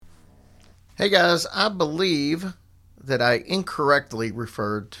Hey guys, I believe that I incorrectly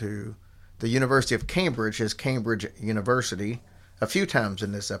referred to the University of Cambridge as Cambridge University a few times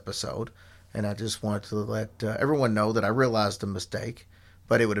in this episode, and I just wanted to let everyone know that I realized the mistake,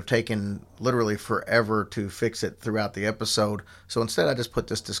 but it would have taken literally forever to fix it throughout the episode. So instead, I just put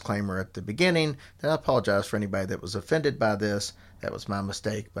this disclaimer at the beginning that I apologize for anybody that was offended by this. That was my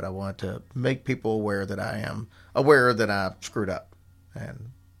mistake, but I wanted to make people aware that I am aware that I screwed up,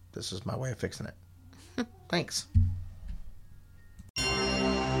 and this is my way of fixing it. Thanks.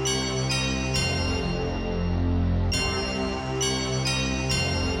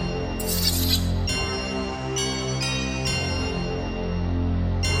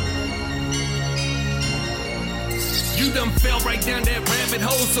 You done fell right down that rabbit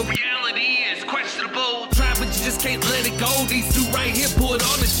hole, so reality is questionable. Try, but you just can't let it go. These two right here put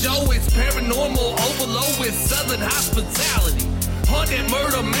on the show. It's paranormal overload with southern hospitality. Haunted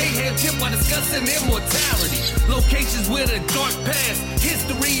murder, mayhem, tip while discussing immortality. Locations with a dark past,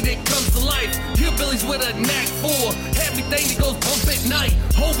 history that comes to life. Hillbillies with a knack for everything that goes bump at night.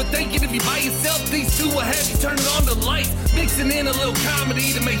 Overthinking if you by yourself, these two will have you turning on the lights. Mixing in a little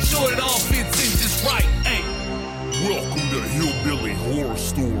comedy to make sure it all fits in just right. Hey. Welcome to Hillbilly Horror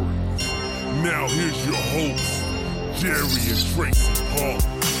Stories. Now here's your hosts, Jerry and Tracy Punk,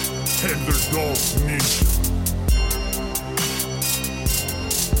 and their dog Ninja.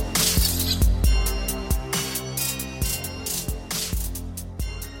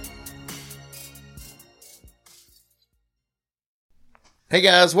 Hey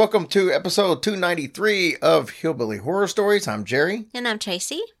guys, welcome to episode 293 of Hillbilly Horror Stories. I'm Jerry. And I'm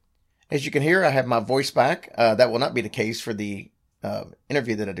Tracy. As you can hear, I have my voice back. That will not be the case for the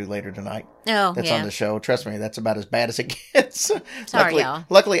interview that I do later tonight. Oh, that's yeah. on the show. Trust me, that's about as bad as it gets. Sorry, y'all.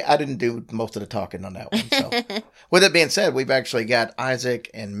 Luckily, I didn't do most of the talking on that one. So, with that being said, we've actually got Isaac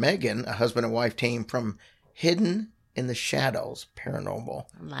and Megan, a husband and wife team from Hidden in the Shadows Paranormal.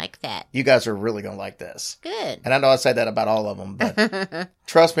 I like that. You guys are really going to like this. Good. And I know I say that about all of them, but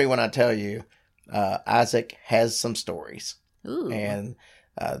trust me when I tell you, Isaac has some stories. Ooh. And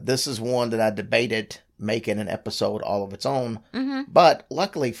this is one that I debated making an episode all of its own. Mm-hmm. But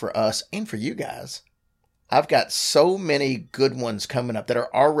luckily for us and for you guys, I've got so many good ones coming up that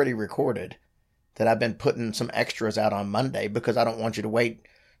are already recorded that I've been putting some extras out on Monday because I don't want you to wait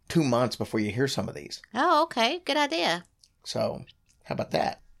 2 months before you hear some of these. Oh, okay. Good idea. So, how about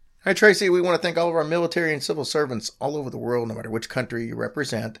that? All right, Tracy, we want to thank all of our military and civil servants all over the world, no matter which country you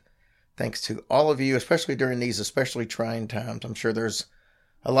represent. Thanks to all of you, especially during these especially trying times. I'm sure there's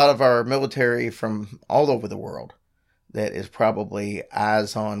a lot of our military from all over the world that is probably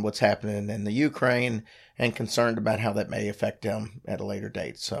eyes on what's happening in the Ukraine and concerned about how that may affect them at a later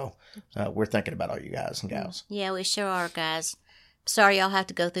date. So we're thinking about all you guys and gals. Yeah, we sure are, guys. Sorry y'all have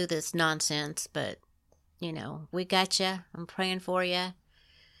to go through this nonsense, but, you know, we got you. I'm praying for you.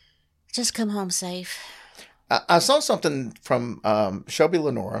 Just come home safe. I saw something from Shelby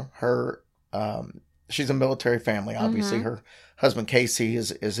Lenora. She's a military family. Obviously, Mm-hmm. her husband Casey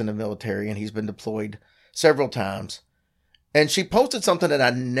is in the military, and he's been deployed several times. And she posted something that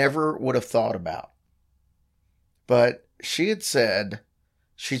I never would have thought about. But she had said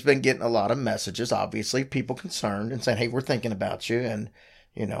she's been getting a lot of messages, obviously, people concerned and saying, hey, we're thinking about you. And,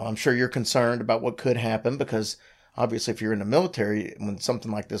 you know, I'm sure you're concerned about what could happen because obviously if you're in the military, when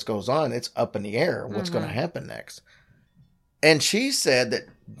something like this goes on, it's up in the air. What's going to happen next? And she said that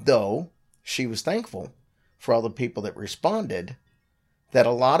though she was thankful for all the people that responded, that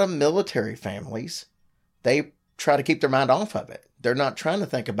a lot of military families, they try to keep their mind off of it. They're not trying to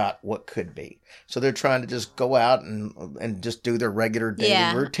think about what could be. So they're trying to just go out and just do their regular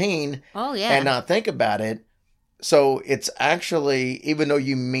daily routine Oh, yeah. and not think about it. So it's actually, even though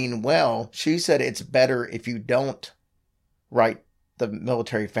you mean well, she said it's better if you don't write the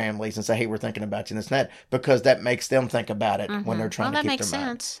military families and say, hey, we're thinking about you and this and that, because that makes them think about it when they're trying to keep their mind. That makes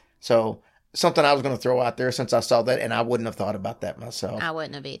sense. So something I was going to throw out there since I saw that, and I wouldn't have thought about that myself. I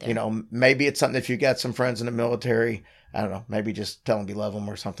wouldn't have either. You know, maybe it's something if you got some friends in the military, I don't know, maybe just tell them you love them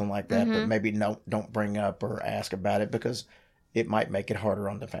or something like that, but maybe don't bring up or ask about it because it might make it harder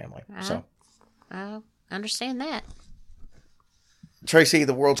on the family. So I understand that. Tracy,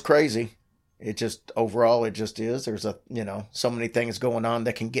 the world's crazy. It just, overall, it just is. There's so many things going on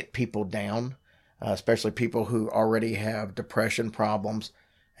that can get people down, especially people who already have depression problems.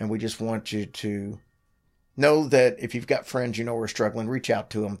 And we just want you to know that if you've got friends you know are struggling, reach out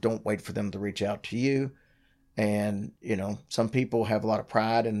to them. Don't wait for them to reach out to you. And, some people have a lot of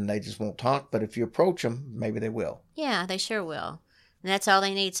pride and they just won't talk. But if you approach them, maybe they will. Yeah, they sure will. And that's all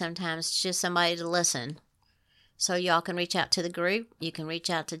they need sometimes, just somebody to listen. So y'all can reach out to the group. You can reach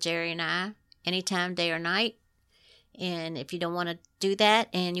out to Jerry and I. anytime, day or night. And if you don't want to do that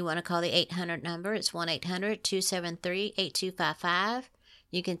and you want to call the 800 number, it's 1-800-273-8255.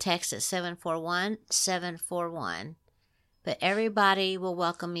 You can text at 741-741. But everybody will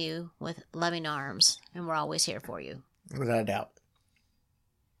welcome you with loving arms, and we're always here for you. Without a doubt.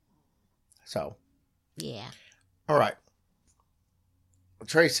 So. Yeah. All right.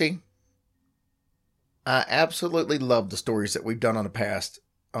 Tracy, I absolutely love the stories that we've done on the past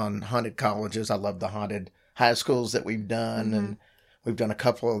on haunted colleges. I love the haunted high schools that we've done, and we've done a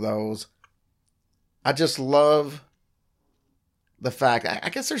couple of those. I just love the fact, I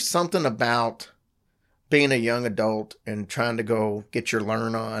guess there's something about being a young adult and trying to go get your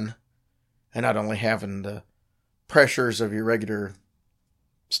learn on, and not only having the pressures of your regular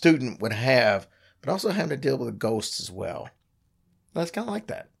student would have, but also having to deal with ghosts as well. That's kind of like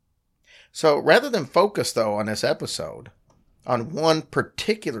that. So rather than focus, though, on this episode on one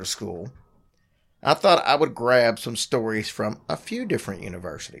particular school, I thought I would grab some stories from a few different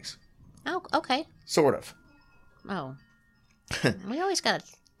universities. Oh, okay. Sort of. Oh. We always got to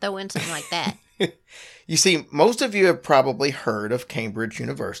throw in something like that. You see, most of you have probably heard of Cambridge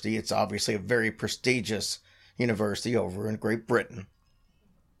University. It's obviously a very prestigious university over in Great Britain.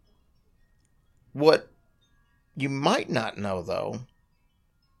 What you might not know, though,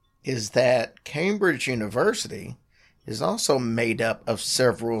 is that Cambridge University is also made up of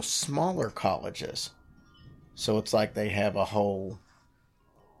several smaller colleges. So it's like they have a whole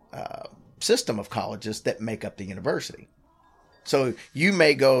system of colleges that make up the university. So you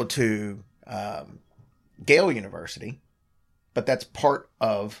may go to Gale University, but that's part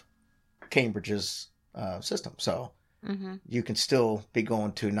of Cambridge's system. So you can still be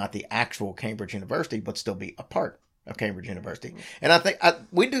going to not the actual Cambridge University, but still be a part of Cambridge University. And I think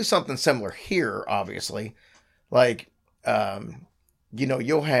we do something similar here, obviously. Like,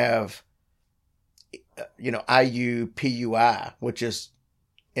 you'll have, IUPUI, which is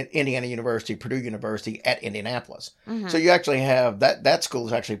Indiana University, Purdue University at Indianapolis. So you actually have that school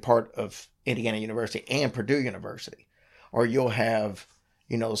is actually part of Indiana University and Purdue University. Or you'll have,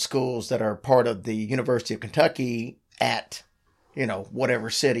 schools that are part of the University of Kentucky at, whatever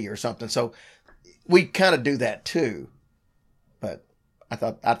city or something. So we kind of do that too. But I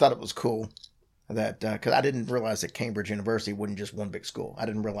thought it was cool that, because I didn't realize that Cambridge University wasn't just one big school. I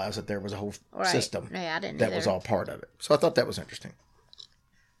didn't realize that there was a whole system I didn't that was all part of it. So I thought that was interesting.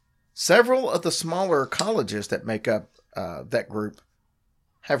 Several of the smaller colleges that make up that group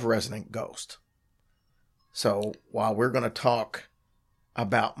have resident ghosts. So while we're going to talk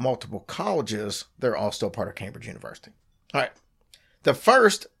about multiple colleges, they're all still part of Cambridge University. All right. The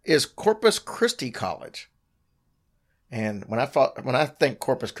first is Corpus Christi College. And when I think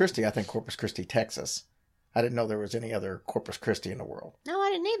Corpus Christi, I think Corpus Christi, Texas. I didn't know there was any other Corpus Christi in the world. No, I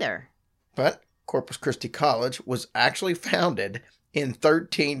didn't either. But Corpus Christi College was actually founded in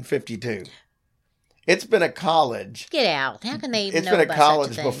 1352. It's been a college. Get out. How can they even know about such a thing? It's been a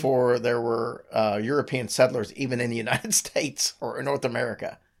college before there were European settlers, even in the United States or in North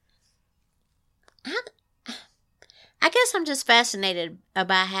America. I guess I'm just fascinated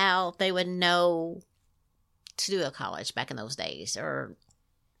about how they would know to do a college back in those days, or,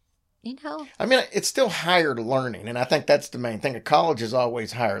 I mean, it's still higher learning, and I think that's the main thing. A college is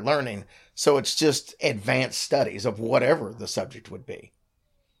always higher learning, so it's just advanced studies of whatever the subject would be.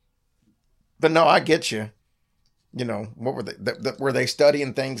 But no, I get you. What were they? Were they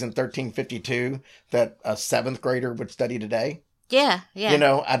studying things in 1352 that a 7th grader would study today? Yeah.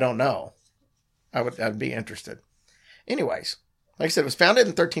 I don't know. I'd be interested. Anyways, like I said, it was founded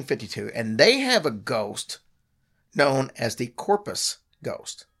in 1352, and they have a ghost known as the Corpus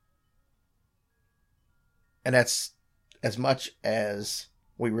Ghost. And that's as much as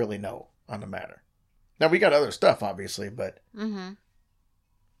we really know on the matter. Now, we got other stuff, obviously, but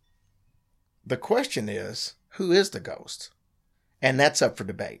the question is, who is the ghost? And that's up for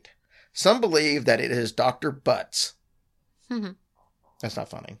debate. Some believe that it is Dr. Butts. That's not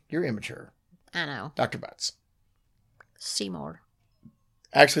funny. You're immature. I know. Dr. Butts. Seymour.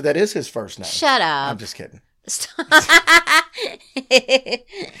 Actually, that is his first name. Shut up. I'm just kidding.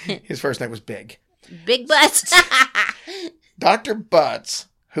 His first name was Big. Big Butts. Dr. Butts,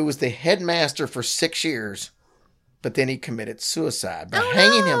 who was the headmaster for 6 years, but then he committed suicide by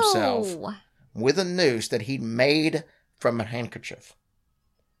hanging himself with a noose that he'd made from a handkerchief.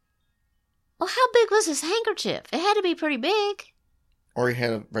 Well, how big was his handkerchief? It had to be pretty big. Or he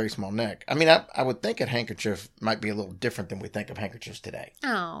had a very small neck. I mean, I would think a handkerchief might be a little different than we think of handkerchiefs today.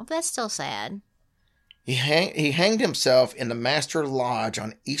 Oh, that's still sad. He hanged himself in the Master Lodge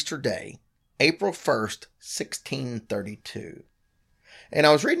on Easter Day, April 1st, 1632. And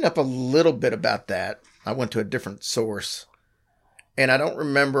I was reading up a little bit about that. I went to a different source. And I don't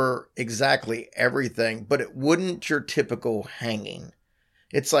remember exactly everything, but it wasn't your typical hanging.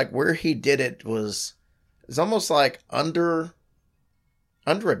 It's like where he did it was almost like under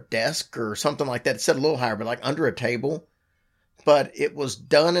a desk or something like that. It said a little higher, but like under a table. But it was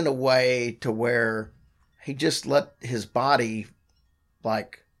done in a way to where he just let his body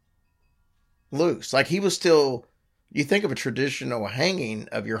like loose. Like he was still, you think of a traditional hanging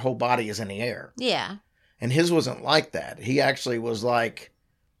of your whole body is in the air. Yeah. And his wasn't like that. He actually was like,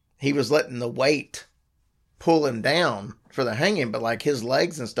 he was letting the weight pull him down for the hanging, but like his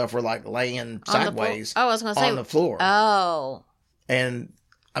legs and stuff were like laying sideways I was going to say on the floor. Oh. And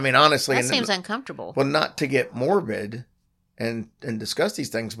I mean, honestly, That seems uncomfortable. Well, not to get morbid and discuss these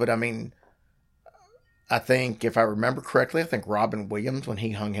things, but I mean, I think if I remember correctly, I think Robin Williams, when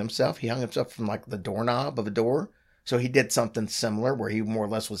he hung himself from like the doorknob of a door. So he did something similar where he more or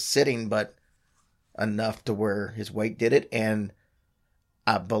less was sitting, but enough to where his weight did it. And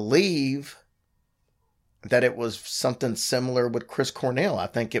I believe that it was something similar with Chris Cornell. I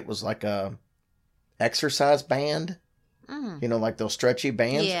think it was like a exercise band, you know, like those stretchy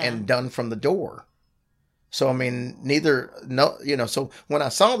bands, and done from the door. So, I mean, so when I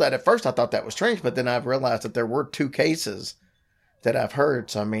saw that at first, I thought that was strange, but then I've realized that there were 2 cases that I've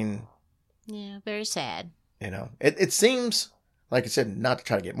heard. So, I mean, yeah, very sad. You know, it seems, like I said, not to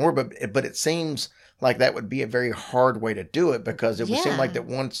try to get more, but it seems like that would be a very hard way to do it, because it would seem like that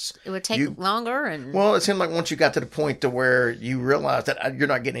once it would take longer. And well, it seemed like once you got to the point to where you realized that you're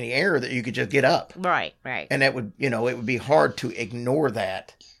not getting any air, that you could just get up. Right. And that would, it would be hard to ignore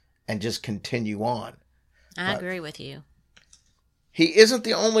that and just continue on. I agree with you. He isn't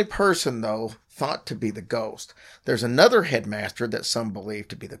the only person, though, thought to be the ghost. There's another headmaster that some believe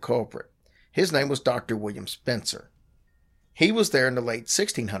to be the culprit. His name was Dr. William Spencer. He was there in the late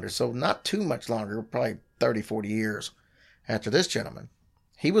 1600s, so not too much longer, probably 30, 40 years after this gentleman.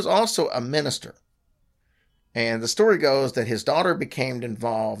 He was also a minister. And the story goes that his daughter became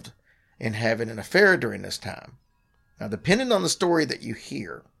involved in having an affair during this time. Now, depending on the story that you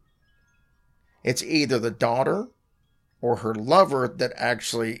hear, it's either the daughter or her lover that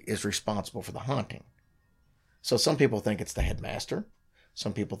actually is responsible for the haunting. So some people think it's the headmaster.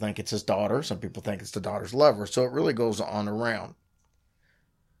 Some people think it's his daughter. Some people think it's the daughter's lover. So it really goes on around.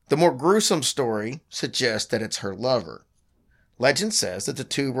 The more gruesome story suggests that it's her lover. Legend says that the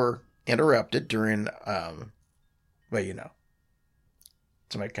two were interrupted during, somebody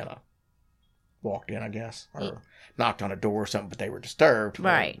kind of walked in, I guess, or knocked on a door or something, but they were disturbed.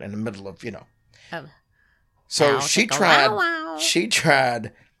 Right. In the middle of, So she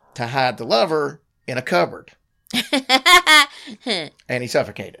tried to hide the lover in a cupboard. And he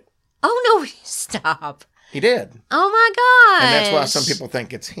suffocated. Oh, no, stop. He did. Oh, my God. And that's why some people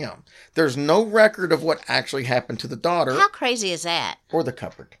think it's him. There's no record of what actually happened to the daughter. How crazy is that? Or the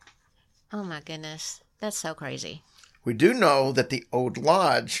cupboard. Oh, my goodness. That's so crazy. We do know that the old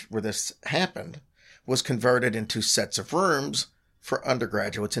lodge where this happened was converted into sets of rooms for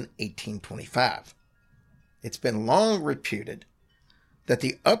undergraduates in 1825. It's been long reputed that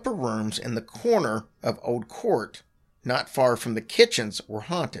the upper rooms in the corner of Old Court, not far from the kitchens, were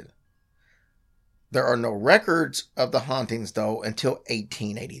haunted. There are no records of the hauntings, though, until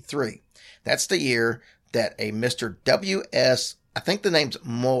 1883. That's the year that a Mr. W.S., I think the name's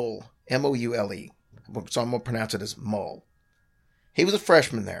Moule, M-O-U-L-E, so I'm going to pronounce it as Moule. He was a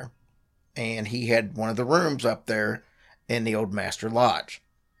freshman there, and he had one of the rooms up there in the old Master Lodge.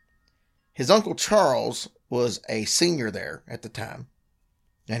 His uncle Charles was a senior there at the time,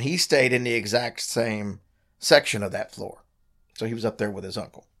 and he stayed in the exact same section of that floor. So he was up there with his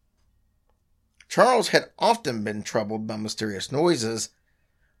uncle. Charles had often been troubled by mysterious noises,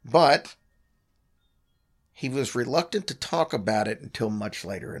 but he was reluctant to talk about it until much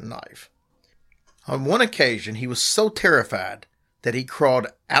later in life. On one occasion, he was so terrified that he crawled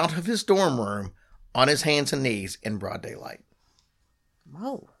out of his dorm room on his hands and knees in broad daylight.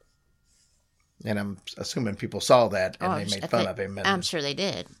 Whoa. And I'm assuming people saw that and they made fun of him. And I'm sure they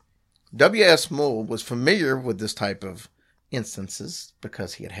did. W.S. Moule was familiar with this type of instances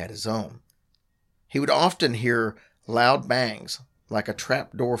because he had had his own. He would often hear loud bangs like a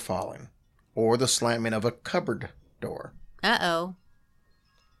trap door falling or the slamming of a cupboard door. Uh-oh.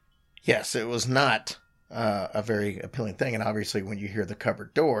 Yes, it was not a very appealing thing. And obviously when you hear the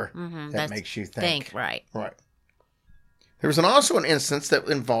cupboard door, that makes you think. Right. Right. There was also an instance that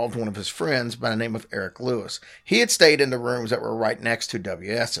involved one of his friends by the name of Eric Lewis. He had stayed in the rooms that were right next to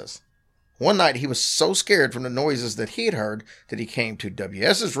W.S.'s. One night he was so scared from the noises that he had heard that he came to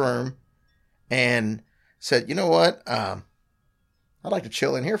W.S.'s room and said, you know what, I'd like to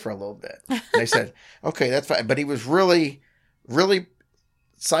chill in here for a little bit. And they said, okay, that's fine. But he was really, really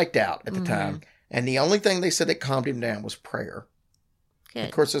psyched out at the time. And the only thing they said that calmed him down was prayer. Good.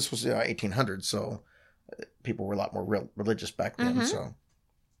 Of course, this was 1800s, so people were a lot more religious back then. So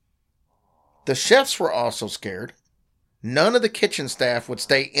the chefs were also scared. None of the kitchen staff would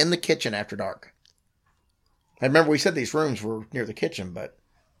stay in the kitchen after dark. I remember we said these rooms were near the kitchen, but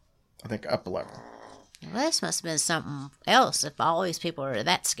I think up a level. Well, this must have been something else if all these people are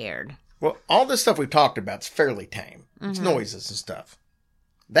that scared. Well, all this stuff we've talked about is fairly tame. It's noises and stuff.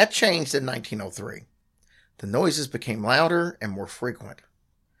 That changed in 1903. The noises became louder and more frequent.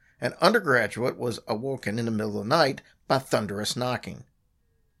 An undergraduate was awoken in the middle of the night by thunderous knocking.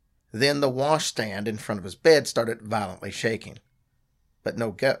 Then the washstand in front of his bed started violently shaking. But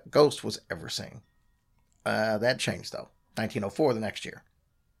no ghost was ever seen. That changed, though. 1904, the next year.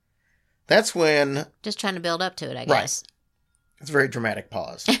 That's when... Just trying to build up to it, I guess. Right. It's a very dramatic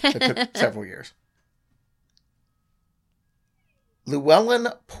pause. It took several years. Llewellyn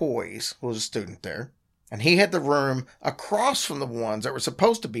Poise was a student there, and he had the room across from the ones that were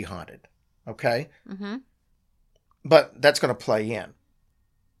supposed to be haunted. Okay? But that's going to play in.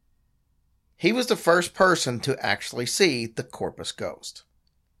 He was the first person to actually see the Corpus ghost.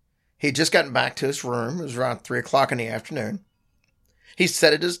 He'd just gotten back to his room. It was around 3 o'clock in the afternoon. He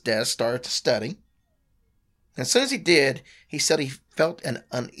sat at his desk, started to study. As soon as he did, he said he felt an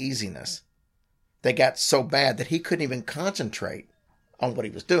uneasiness that got so bad that he couldn't even concentrate on what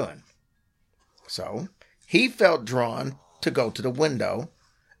he was doing. So he felt drawn to go to the window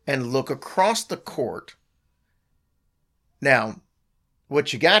and look across the court. Now,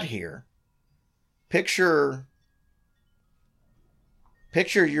 what you got here, picture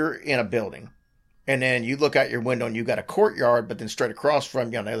you're in a building, and then you look out your window and you got a courtyard, but then straight across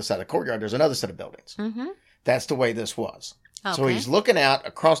from you on the other side of the courtyard, there's another set of buildings. That's the way this was. Okay. So he's looking out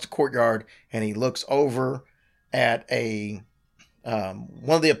across the courtyard, and he looks over at a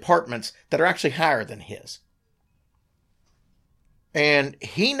one of the apartments that are actually higher than his. And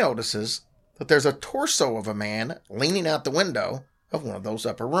he notices that there's a torso of a man leaning out the window of one of those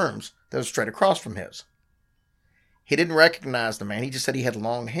upper rooms that was straight across from his. He didn't recognize the man. He just said he had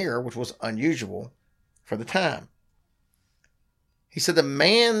long hair, which was unusual for the time. He said the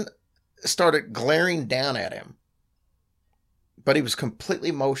man started glaring down at him, but he was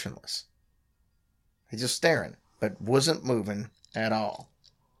completely motionless. He's just staring, but wasn't moving at all.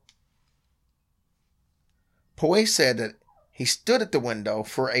 Poise said that he stood at the window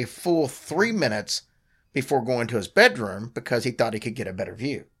for a full 3 minutes before going to his bedroom because he thought he could get a better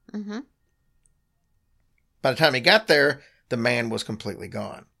view. By the time he got there, the man was completely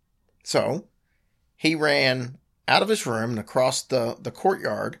gone. So he ran out of his room and across the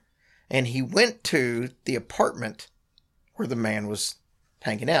courtyard, and he went to the apartment where the man was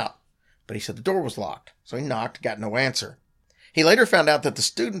hanging out. But he said the door was locked. So he knocked, got no answer. He later found out that the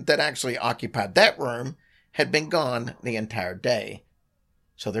student that actually occupied that room had been gone the entire day.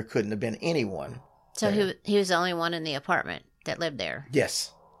 So there couldn't have been anyone. So there. he was the only one in the apartment that lived there.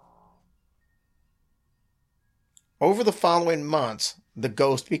 Yes. Over the following months, the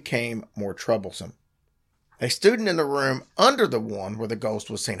ghost became more troublesome. A student in the room under the one where the ghost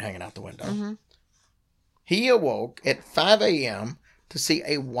was seen hanging out the window. He awoke at 5 a.m. to see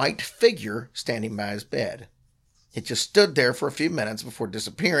a white figure standing by his bed. It just stood there for a few minutes before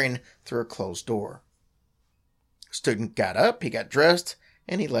disappearing through a closed door. The student got up, he got dressed,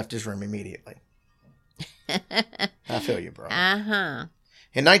 and he left his room immediately. I feel you, bro.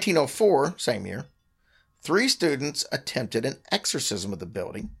 In 1904, same year, 3 students attempted an exorcism of the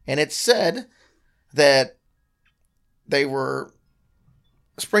building, and it's said that they were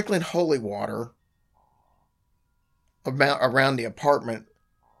sprinkling holy water around the apartment,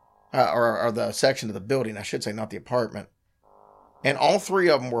 or the section of the building, I should say, not the apartment. And all 3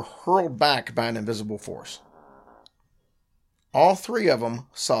 of them were hurled back by an invisible force. All 3 of them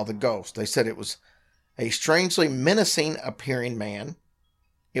saw the ghost. They said it was a strangely menacing appearing man.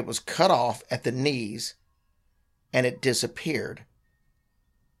 It was cut off at the knees, and it disappeared.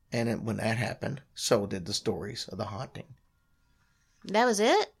 And when that happened, so did the stories of the haunting. That was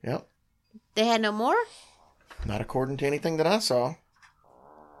it? Yep. They had no more? Not according to anything that I saw.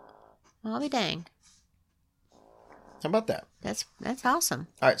 Well, I'll be dang. How about that? That's awesome.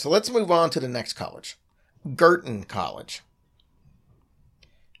 All right, so let's move on to the next college. Girton College.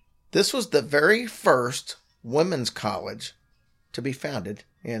 This was the very first women's college to be founded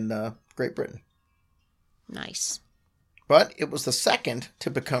in Great Britain. Nice. But it was the second to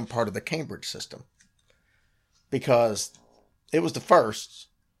become part of the Cambridge system. Because it was the first,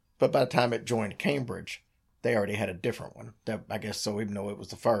 but by the time it joined Cambridge, they already had a different one. I guess so, even though it was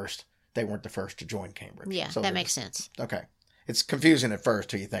the first, they weren't the first to join Cambridge. Yeah, so that makes sense. Okay. It's confusing at first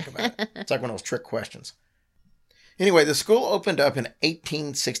till you think about it. It's like one of those trick questions. Anyway, the school opened up in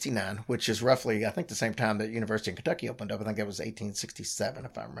 1869, which is roughly, I think, the same time that University of Kentucky opened up. I think it was 1867,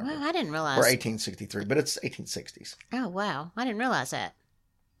 if I remember. Well, I didn't realize. Or 1863, but it's 1860s. Oh, wow. I didn't realize that.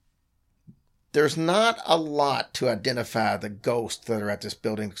 There's not a lot to identify the ghosts that are at this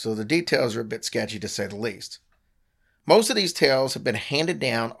building, so the details are a bit sketchy to say the least. Most of these tales have been handed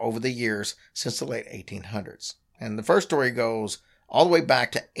down over the years since the late 1800s. And the first story goes all the way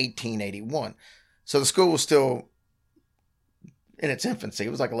back to 1881. So the school was still in its infancy.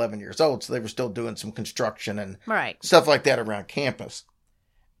 It was like 11 years old, so they were still doing some construction and stuff like that around campus.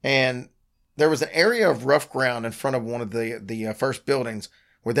 And there was an area of rough ground in front of one of the first buildings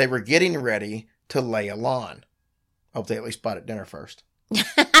where they were getting ready to lay a lawn. I hope they at least bought it dinner first.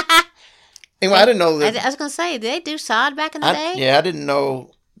 Anyway, I didn't know that. I was going to say, did they do sod back in the day? Yeah, I didn't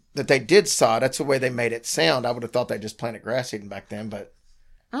know that they did sod. That's the way they made it sound. I would have thought they just planted grass seed back then, but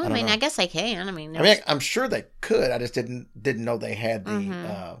I mean, I guess they can. I'm sure they could. I just didn't know they had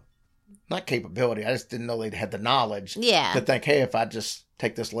the not capability. I just didn't know they had the knowledge. Yeah. To think, hey, if I just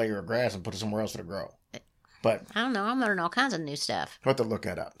take this layer of grass and put it somewhere else, it'll grow. But I don't know. I'm learning all kinds of new stuff. I'll have to look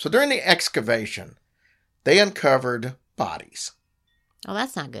that up. So during the excavation, they uncovered bodies. Oh,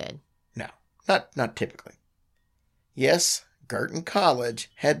 that's not good. No, not typically. Yes, Girton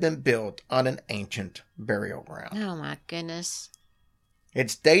College had been built on an ancient burial ground. Oh, my goodness.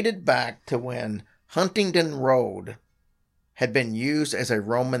 It's dated back to when Huntingdon Road had been used as a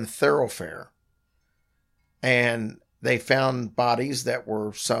Roman thoroughfare. And they found bodies that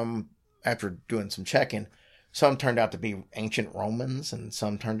were some, after doing some checking, some turned out to be ancient Romans and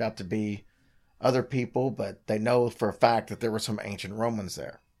some turned out to be other people, but they know for a fact that there were some ancient Romans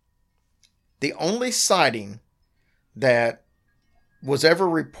there. The only sighting that was ever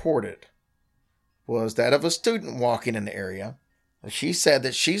reported was that of a student walking in the area. She said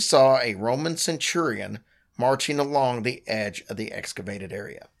that she saw a Roman centurion marching along the edge of the excavated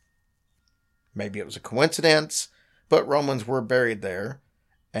area. Maybe it was a coincidence, but Romans were buried there,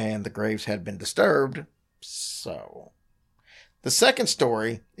 and the graves had been disturbed, so. The second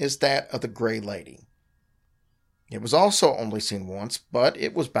story is that of the Gray Lady. It was also only seen once, but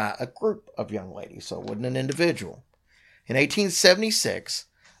it was by a group of young ladies, so it wasn't an individual. In 1876,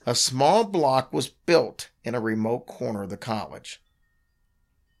 a small block was built in a remote corner of the college.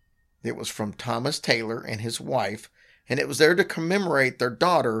 It was from Thomas Taylor and his wife, and it was there to commemorate their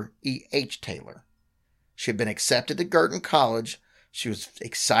daughter, E.H. Taylor. She had been accepted to Girton College. She was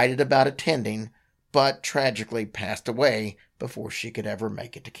excited about attending, but tragically passed away before she could ever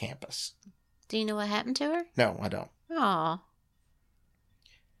make it to campus. Do you know what happened to her? No, I don't. Aw.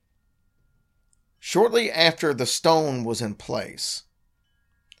 Shortly after the stone was in place,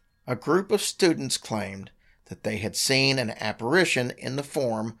 a group of students claimed that they had seen an apparition in the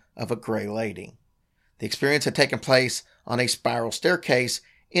form of a gray lady. The experience had taken place on a spiral staircase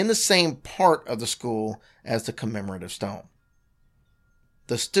in the same part of the school as the commemorative stone.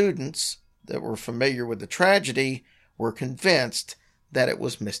 The students that were familiar with the tragedy were convinced that it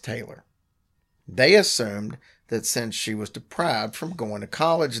was Miss Taylor. They assumed that since she was deprived from going to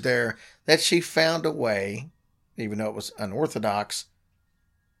college there, that she found a way, even though it was unorthodox,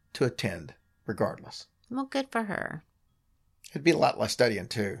 to attend regardless. Well, good for her. It'd be a lot less studying,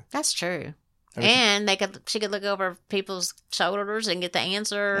 too. That's true. I mean, And she could look over people's shoulders and get the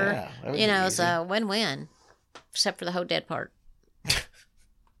answer. Yeah, that would you be know, easy. so win-win. Except for the whole dead part.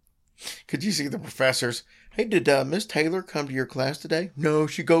 Could you see the professors? Hey, did Miss Taylor come to your class today? No,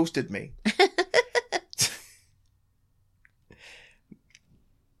 she ghosted me.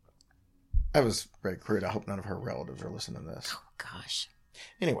 That was very crude. I hope none of her relatives are listening to this. Oh, gosh.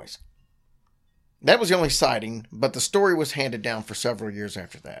 Anyways, that was the only sighting, but the story was handed down for several years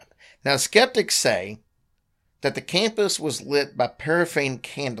after that. Now, skeptics say that the campus was lit by paraffin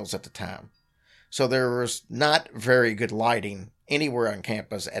candles at the time, so there was not very good lighting anywhere on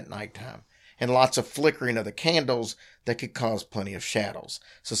campus at nighttime, and lots of flickering of the candles that could cause plenty of shadows.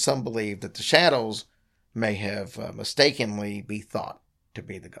 So some believe that the shadows may have mistakenly be thought to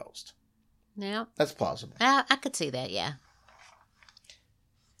be the ghost. Yeah. That's plausible. I could see that, yeah.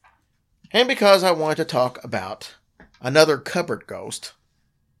 And because I wanted to talk about another cupboard ghost,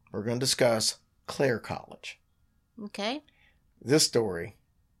 we're going to discuss Clare College. Okay. This story.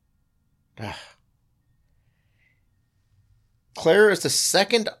 Clare is the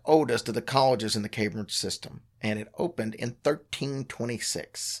second oldest of the colleges in the Cambridge system, and it opened in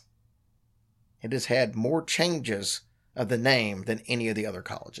 1326. It has had more changes of the name than any of the other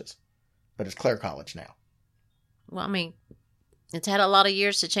colleges, but it's Clare College now. Well, I mean, it's had a lot of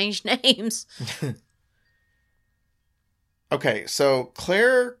years to change names. Okay, so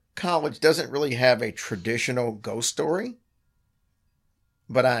Clare College doesn't really have a traditional ghost story,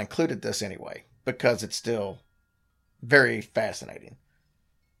 but I included this anyway because it's still very fascinating.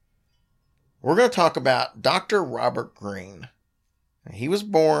 We're going to talk about Dr. Robert Green. He was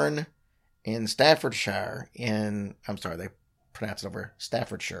born in Staffordshire they pronounce it over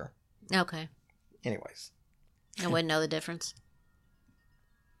Staffordshire. Okay. Anyways. I wouldn't know the difference.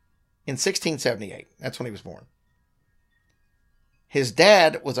 In 1678. That's when he was born. His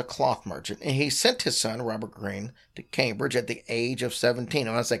dad was a cloth merchant, and he sent his son, Robert Green, to Cambridge at the age of 17.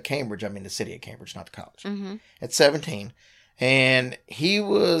 And when I say Cambridge, I mean the city of Cambridge, not the college. Mm-hmm. At 17. And he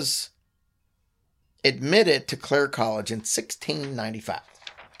was admitted to Clare College in 1695.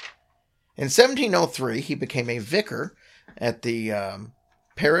 In 1703, he became a vicar at the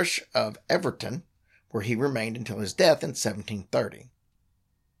parish of Everton, where he remained until his death in 1730.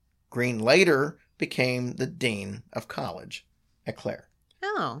 Green later became the dean of college at Clare.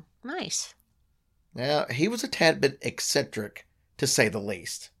 Oh, nice. Now, he was a tad bit eccentric, to say the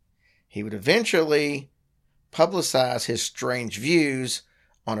least. He would eventually publicize his strange views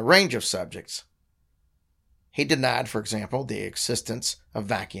on a range of subjects. He denied, for example, the existence of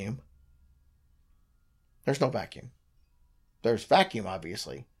vacuum. There's no vacuum. There's vacuum,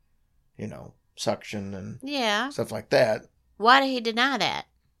 obviously. Suction and stuff like that. Why did he deny that?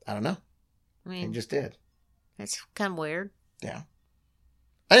 I don't know. I mean, He just did. That's kind of weird. Yeah.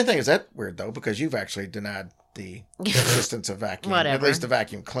 I didn't think it's that weird, though, because you've actually denied the existence of vacuum. Whatever. At least the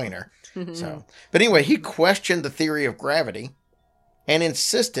vacuum cleaner. But anyway, he questioned the theory of gravity and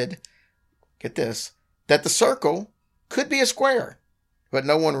insisted, get this, that the circle could be a square. But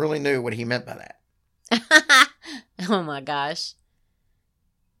no one really knew what he meant by that. Oh my gosh.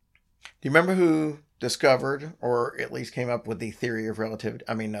 Do you remember who discovered, or at least came up with the theory of relativity?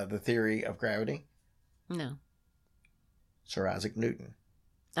 The theory of gravity? No. Sir Isaac Newton.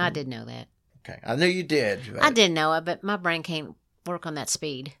 I did know that. Okay. I knew you did. I did know it, but my brain can't work on that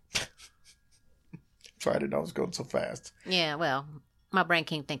speed. Sorry, I didn't know it was going so fast. Yeah, well, my brain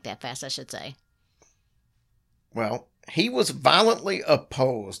can't think that fast, I should say. Well, he was violently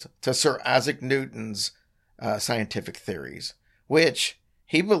opposed to Sir Isaac Newton's scientific theories, which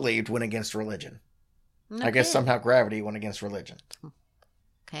he believed went against religion. Okay. I guess somehow gravity went against religion.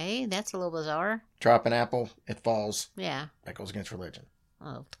 Okay, that's a little bizarre. Drop an apple, it falls. Yeah. That goes against religion.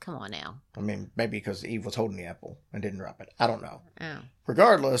 Oh, come on now. Maybe because Eve was holding the apple and didn't drop it. I don't know. Oh.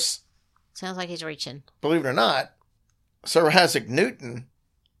 Regardless, Sounds like he's reaching. believe it or not, Sir Isaac Newton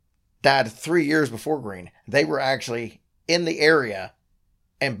died 3 years before Green. They were actually in the area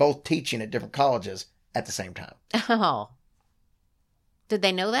and both teaching at different colleges at the same time. Oh. Did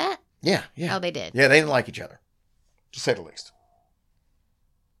they know that? Yeah. Oh, they did. Yeah, they didn't like each other, to say the least.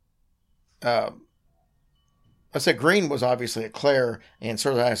 I said Green was obviously at Clare, and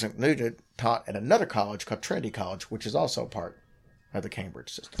Sir Isaac Newton taught at another college called Trinity College, which is also part of the Cambridge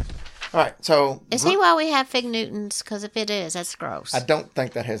system. All right, so... Is he why we have Fig Newtons? Because if it is, that's gross. I don't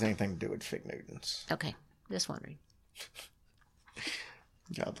think that has anything to do with Fig Newtons. Okay, just wondering.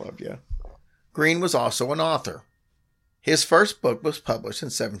 God love you. Green was also an author. His first book was published in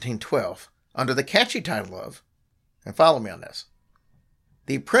 1712 under the catchy title of, and follow me on this,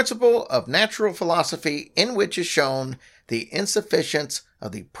 The Principle of Natural Philosophy, in which is shown the insufficiency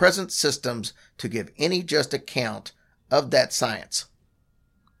of the present systems to give any just account of that science.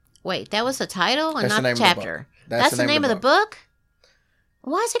 Wait, that was the title and That's not the the name of the chapter? book. That's the name of the book?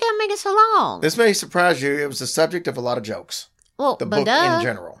 Why is it going to make it so long? This may surprise you. It was the subject of a lot of jokes. Well, The but book duh. in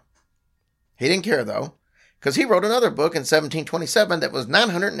general. He didn't care, though, because he wrote another book in 1727 that was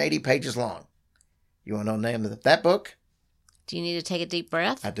 980 pages long. You want to know the name of that book? Do you need to take a deep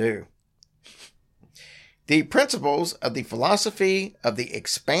breath? I do. The Principles of the Philosophy of the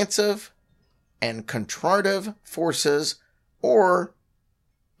Expansive and Contrarive Forces, or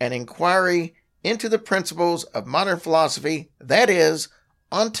An Inquiry into the Principles of Modern Philosophy, that is,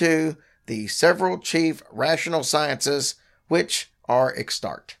 unto the several chief rational sciences which are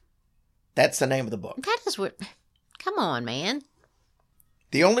extant. That's the name of the book. That is weird. Come on, man.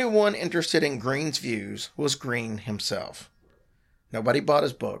 The only one interested in Green's views was Green himself. Nobody bought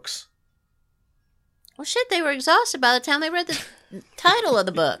his books. Well, shit, they were exhausted by the time they read the title of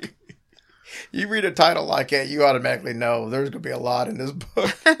the book. You read a title like that, you automatically know there's going to be a lot in this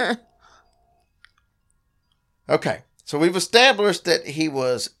book. Okay, so we've established that he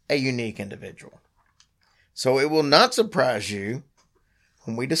was a unique individual. So it will not surprise you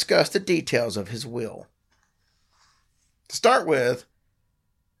when we discuss the details of his will. To start with,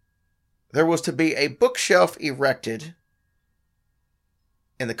 there was to be a bookshelf erected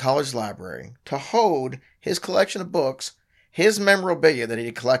in the college library to hold his collection of books, his memorabilia that he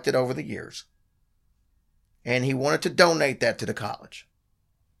had collected over the years. And he wanted to donate that to the college.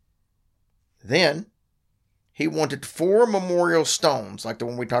 Then, he wanted 4 memorial stones, like the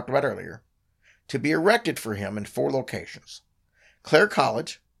one we talked about earlier, to be erected for him in 4 locations. Clare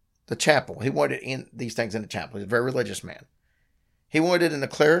College, the chapel. He wanted these things in the chapel. He's a very religious man. He wanted it in the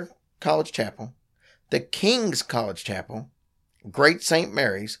Clare College Chapel, the King's College Chapel, Great St.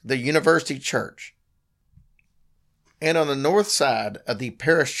 Mary's, the University Church, and on the north side of the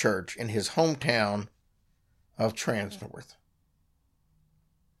parish church in his hometown of Transnorth.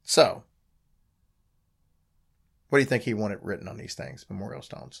 So, what do you think he wanted written on these things, memorial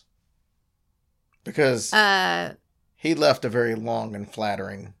stones? Because he left a very long and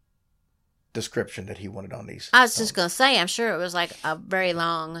flattering description that he wanted on these. I was just going to say, I'm sure it was like a very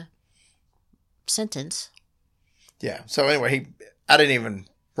long sentence. Yeah. So anyway, I didn't even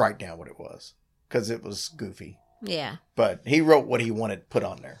write down what it was because it was goofy. Yeah. But he wrote what he wanted put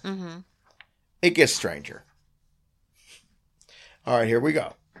on there. Mm-hmm. It gets stranger. All right, here we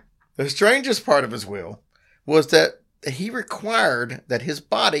go. The strangest part of his will was that he required that his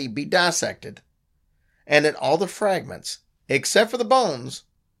body be dissected and that all the fragments, except for the bones,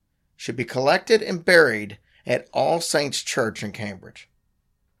 should be collected and buried at All Saints Church in Cambridge.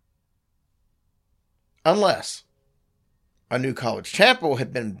 Unless a new college chapel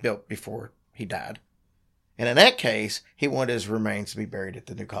had been built before he died. And in that case, he wanted his remains to be buried at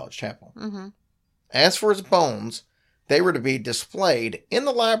the new college chapel. Mm-hmm. As for his bones, they were to be displayed in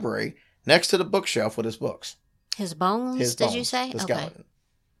the library next to the bookshelf with his books. His bones, His did bones, you say? the skeleton.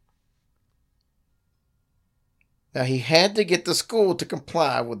 Now, he had to get the school to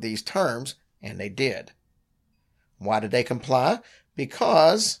comply with these terms, and they did. Why did they comply?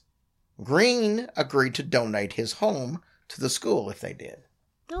 Because Green agreed to donate his home to the school if they did.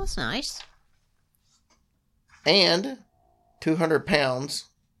 That was nice. And 200 pounds,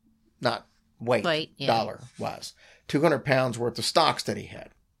 not weight, yeah. dollar-wise, 200 pounds worth of stocks that he had.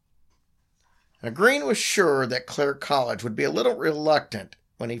 Now, Green was sure that Clare College would be a little reluctant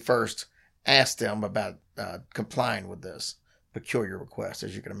when he first asked them about complying with this peculiar request,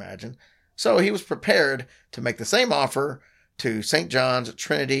 as you can imagine. So he was prepared to make the same offer to St. John's,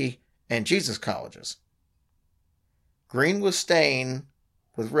 Trinity, and Jesus colleges. Green was staying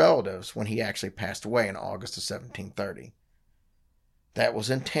with relatives when he actually passed away in August of 1730. That was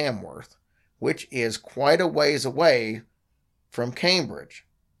in Tamworth, which is quite a ways away from Cambridge.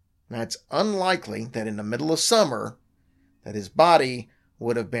 Now, it's unlikely that in the middle of summer that his body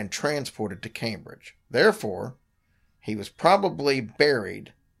would have been transported to Cambridge. Therefore, he was probably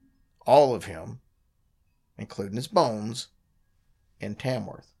buried, all of him, including his bones, in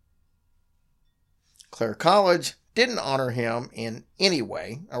Tamworth. Clare College didn't honor him in any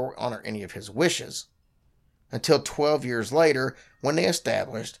way, or honor any of his wishes, until 12 years later when they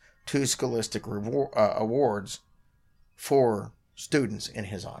established 2 scholastic awards for students in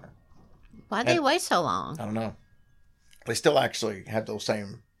his honor. Why'd they wait so long? I don't know. They still actually have those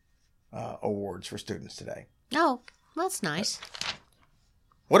same awards for students today. Oh, that's nice.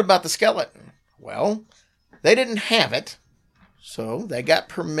 What about the skeleton? Well, they didn't have it, so they got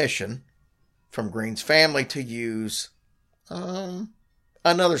permission from Green's family to use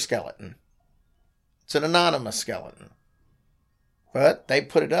another skeleton. It's an anonymous skeleton. But they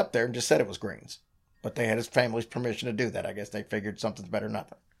put it up there and just said it was Green's. But they had his family's permission to do that. I guess they figured something's better than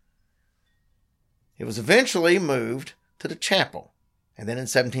nothing. It was eventually moved to the chapel. And then in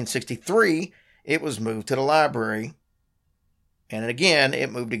 1763, it was moved to the library. And again,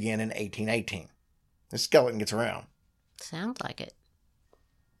 it moved again in 1818. The skeleton gets around. Sounds like it.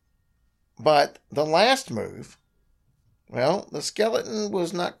 But the last move, well, the skeleton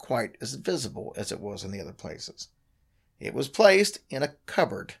was not quite as visible as it was in the other places. It was placed in a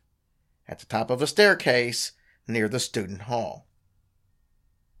cupboard at the top of a staircase near the student hall.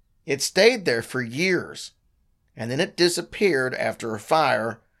 It stayed there for years, and then it disappeared after a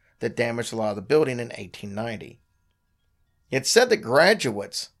fire that damaged a lot of the building in 1890. It's said that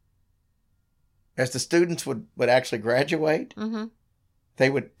graduates, as the students would actually graduate, Mm-hmm. they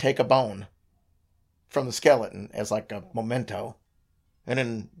would take a bone from the skeleton as like a memento. And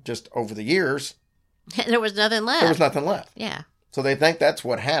then just over the years, There was nothing left. there was nothing left. Yeah. So they think that's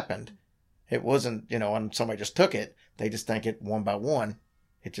what happened. It wasn't, and somebody just took it. They just think it one by one,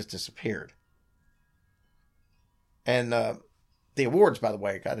 it just disappeared. And the awards, by the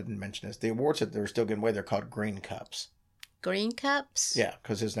way, I didn't mention this. The awards that they're still giving away, they're called Green Cups. Green cups? Yeah,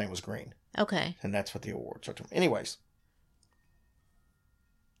 because his name was Green. Okay. And that's what the awards are to. Anyways.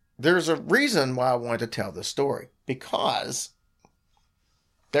 there's a reason why I wanted to tell this story. Because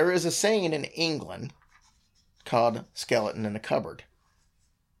there is a saying in England called skeleton in the cupboard.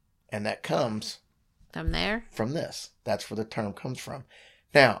 And that comes From there? from this. That's where the term comes from.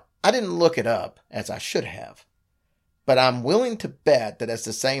 Now, I didn't look it up, as I should have. But I'm willing to bet that it's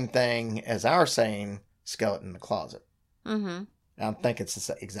the same thing as our saying, skeleton in the closet. Mm-hmm. I think it's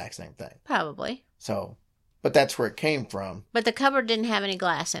the exact same thing. Probably. So, but that's where it came from. But the cupboard didn't have any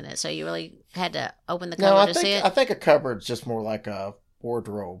glass in it, so you really had to open the No, cupboard I to see think it? I think a cupboard's just more like a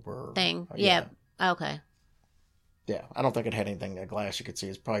wardrobe or Thing. Yeah. Okay. Yeah, I don't think it had anything that glass you could see.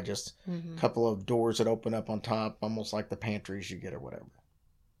 It's probably just Mm-hmm. a couple of doors that open up on top, almost like the pantries you get or whatever.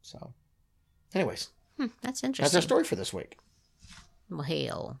 So, anyways, That's that's interesting. our story for this week. Well,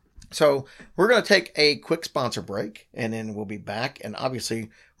 hell. So we're going to take a quick sponsor break, and then we'll be back. And obviously,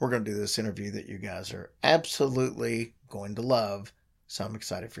 we're going to do this interview that you guys are absolutely going to love. So I'm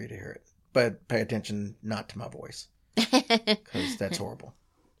excited for you to hear it. But pay attention not to my voice, because that's horrible.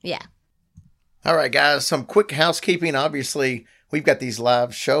 Yeah. All right, guys, some quick housekeeping. Obviously, we've got these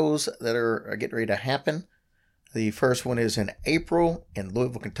live shows that are getting ready to happen. The first one is in April in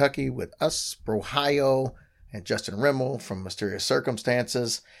Louisville, Kentucky with us, Brohio, and Justin Rimmel from Mysterious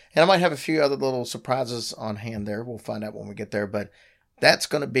Circumstances. And I might have a few other little surprises on hand there. We'll find out when we get there. But that's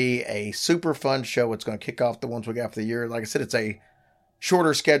going to be a super fun show. It's going to kick off the ones we got for the year. Like I said, it's a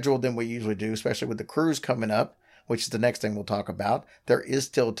shorter schedule than we usually do, especially with the cruise coming up, which is the next thing we'll talk about. There is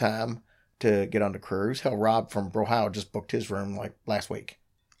still time to get on the cruise. Hell, Rob from Brohio just booked his room like last week.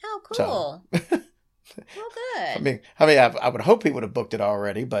 Oh, cool. So- Well, good. I would hope he would have booked it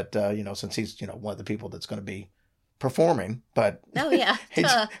already, but since he's one of the people that's going to be performing, but Oh, yeah.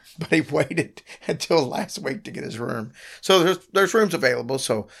 but he waited until last week to get his room. So there's rooms available,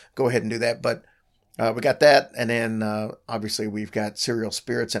 so go ahead and do that. But we got that, and then obviously we've got Serial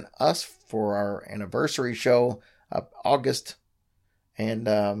Spirits and Us for our anniversary show August. And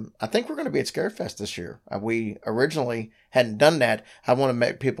I think we're going to be at Scarefest this year. We originally hadn't done that. I want to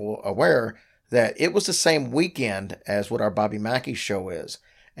make people aware that it was the same weekend as what our Bobby Mackey show is.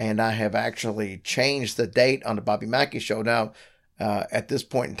 And I have actually changed the date on the Bobby Mackey show. Now, at this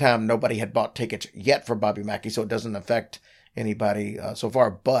point in time, nobody had bought tickets yet for Bobby Mackey, so it doesn't affect anybody so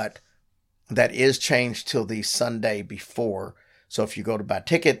far. But that is changed till the Sunday before. So if you go to buy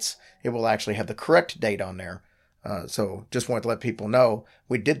tickets, it will actually have the correct date on there. So just wanted to let people know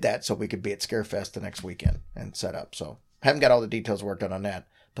we did that so we could be at Scarefest the next weekend and set up. So haven't got all the details worked out on that.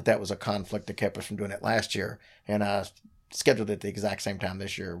 But that was a conflict that kept us from doing it last year. And I scheduled it the exact same time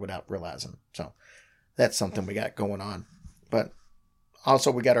this year without realizing. So that's something we got going on. But also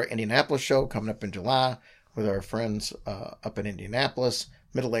we got our Indianapolis show coming up in July with our friends up in Indianapolis,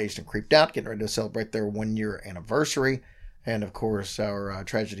 Middle Aged and Creeped Out, getting ready to celebrate their 1-year anniversary. And of course our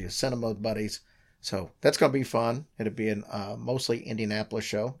Tragedy of Cinema buddies. So that's going to be fun. It'll be a mostly Indianapolis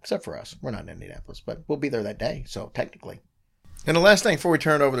show, except for us. We're not in Indianapolis, but we'll be there that day. So technically. And the last thing before we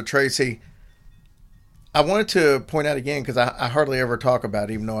turn it over to Tracy, I wanted to point out again, because I hardly ever talk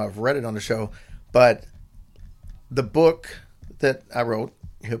about it, even though I've read it on the show, but the book that I wrote,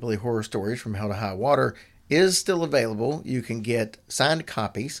 Hillbilly Horror Stories from Hell to High Water, is still available. You can get signed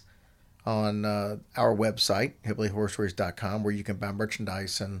copies on our website, hillbillyhorrorstories.com, where you can buy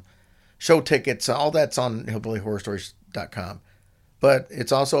merchandise and show tickets. All that's on hillbillyhorrorstories.com. But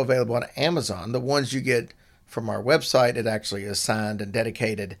it's also available on Amazon. The ones you get from our website, it actually is signed and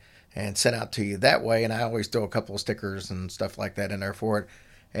dedicated and sent out to you that way. And I always throw a couple of stickers and stuff like that in there for it.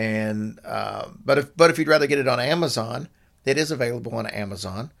 And but if you'd rather get it on Amazon, it is available on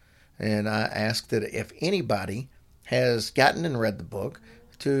Amazon. And I ask that if anybody has gotten and read the book,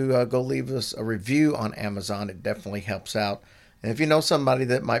 to go leave us a review on Amazon. It definitely helps out. And if you know somebody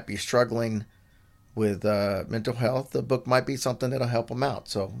that might be struggling with mental health, the book might be something that'll help them out.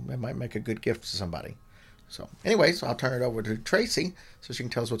 So it might make a good gift to somebody. So anyways, I'll turn it over to Tracy so she can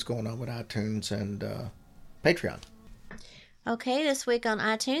tell us what's going on with iTunes and Patreon. Okay, this week on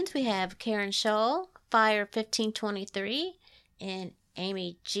iTunes we have Karen Scholl, Fire1523, and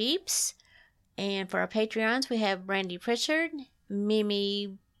Amy Jeeps. And for our Patreons, we have Brandy Pritchard,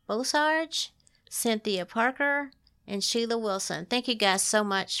 Mimi Bosarge, Cynthia Parker, and Sheila Wilson. Thank you guys so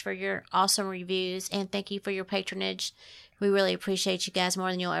much for your awesome reviews, and thank you for your patronage. We really appreciate you guys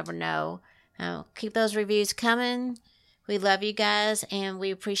more than you'll ever know. Keep those reviews coming. We love you guys, and we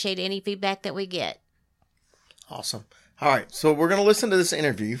appreciate any feedback that we get. Awesome. All right, so we're going to listen to this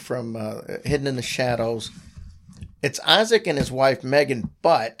interview from Hidden in the Shadows. It's Isaac and his wife, Megan,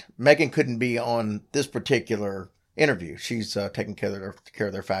 but Megan couldn't be on this particular interview. She's taking care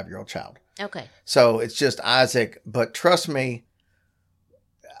of their 5-year-old child. Okay. So it's just Isaac, but trust me,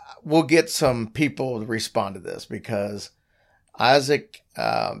 we'll get some people to respond to this because Isaac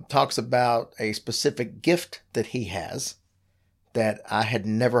talks about a specific gift that he has that I had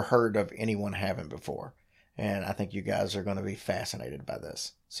never heard of anyone having before. And I think you guys are going to be fascinated by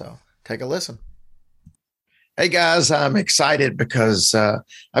this. So take a listen. Hey guys, I'm excited because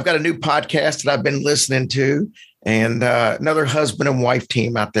I've got a new podcast that I've been listening to, and another husband and wife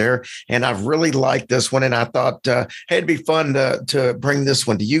team out there. And I've really liked this one. And I thought, hey, it'd be fun to bring this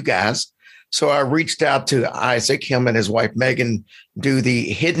one to you guys. So I reached out to Isaac. Him and his wife, Megan, do the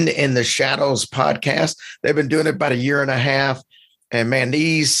Hidden in the Shadows podcast. They've been doing it about a year and a half. And man,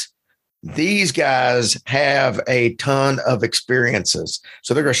 these guys have a ton of experiences.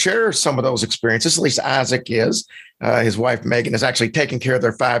 So they're going to share some of those experiences. At least Isaac is. His wife, Megan, is actually taking care of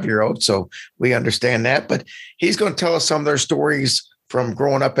their 5-year-old. So we understand that. But he's going to tell us some of their stories from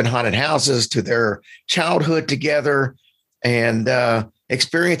growing up in haunted houses to their childhood together and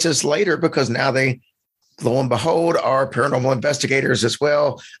experiences later, because now they, lo and behold, are paranormal investigators as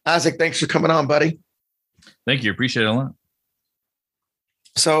well. Isaac, thanks for coming on, buddy. Thank you. Appreciate it a lot.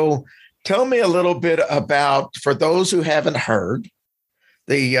 So tell me a little bit about, for those who haven't heard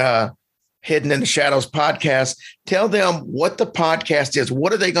the Hidden in the Shadows podcast, tell them what the podcast is.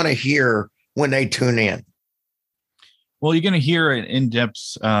 What are they going to hear when they tune in? Well, you're going to hear an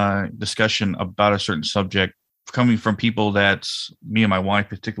in-depth discussion about a certain subject coming from people that me and my wife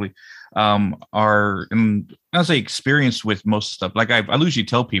particularly are, I'll say, experienced with most stuff. Like I usually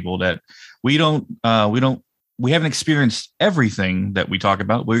tell people that we haven't experienced everything that we talk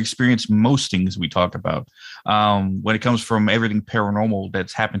about. We experience most things we talk about. When it comes from everything paranormal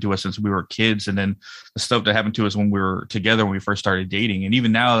that's happened to us since we were kids, and then the stuff that happened to us when we were together, when we first started dating, and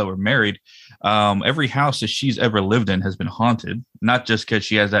even now that we're married, every house that she's ever lived in has been haunted. Not just because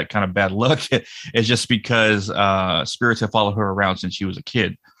she has that kind of bad luck. It's just because spirits have followed her around since she was a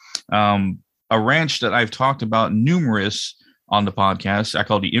kid. A ranch that I've talked about numerous on the podcast, I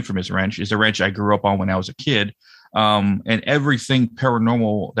call it the Infamous Ranch, is the ranch I grew up on when I was a kid. And everything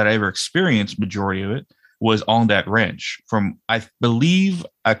paranormal that I ever experienced, majority of it, was on that ranch. From, I believe,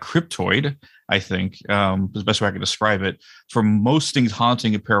 a cryptoid, I think, is the best way I can describe it, from most things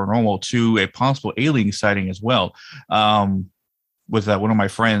haunting and paranormal to a possible alien sighting as well. With one of my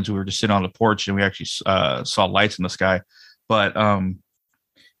friends, we were just sitting on the porch and we actually saw lights in the sky. But most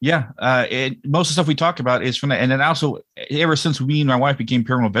of the stuff we talk about is from that. And then also, ever since me and my wife became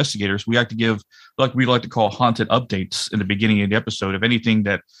paranormal investigators, we like to give, like we like to call, haunted updates in the beginning of the episode of anything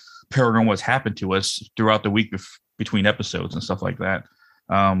that paranormal has happened to us throughout the week between episodes and stuff like that.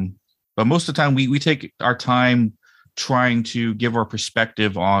 But most of the time, we take our time trying to give our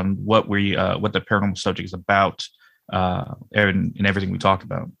perspective on what the paranormal subject is about, and everything we talk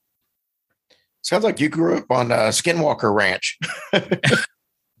about. Sounds like you grew up on Skinwalker Ranch.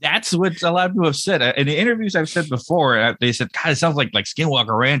 That's what a lot of people have said. In the interviews I've said before, they said, God, it sounds like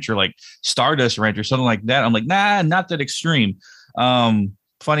Skinwalker Ranch or like Stardust Ranch or something like that. I'm like, nah, not that extreme.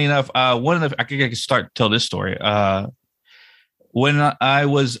 Funny enough, I can start to tell this story. When I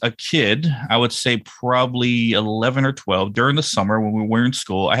was a kid, I would say probably 11 or 12 during the summer when we were in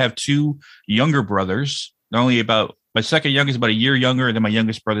school. I have two younger brothers. My second youngest is about a year younger, and then my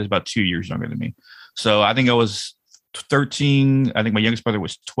youngest brother is about 2 years younger than me. So I think I was 13. I think my youngest brother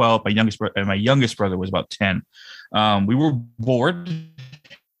was 12. My youngest brother was about 10. We were bored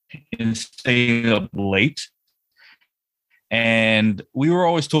and staying up late. And we were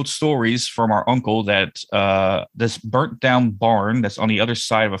always told stories from our uncle that this burnt down barn that's on the other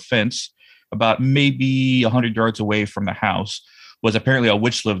side of a fence, about maybe 100 yards away from the house, was apparently a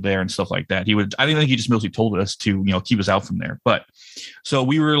witch lived there and stuff like that. I think he just mostly told us to, keep us out from there. But so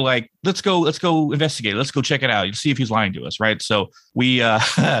we were like, let's go investigate. Let's go check it out. See if he's lying to us. Right. So we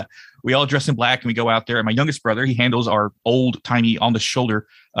all dress in black and we go out there. And my youngest brother, he handles our old timey on the shoulder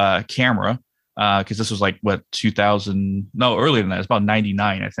camera. Because this was like what, 2000? No, earlier than that. It's about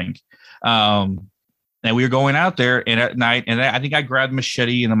 99, I think. And we were going out there, and at night, and I think I grabbed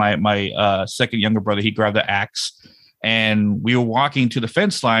machete, and then my second younger brother, he grabbed the axe, and we were walking to the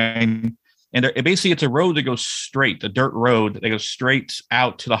fence line, and basically it's a road that goes straight, the dirt road that goes straight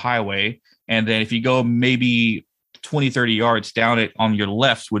out to the highway, and then if you go maybe 20, 30 yards down it, on your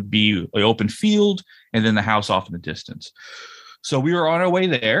left would be an open field, and then the house off in the distance. So we were on our way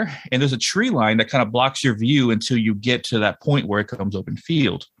there, and there's a tree line that kind of blocks your view until you get to that point where it comes open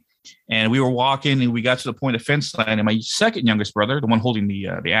field. And we were walking, and we got to the point of fence line, and my second youngest brother, the one holding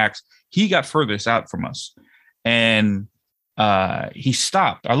the axe, he got furthest out from us. And he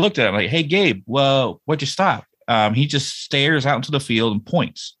stopped. I looked at him like, hey, Gabe, well, why'd you stop? He just stares out into the field and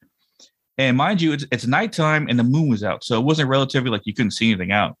points. And mind you, it's nighttime, and the moon was out, so it wasn't relatively like you couldn't see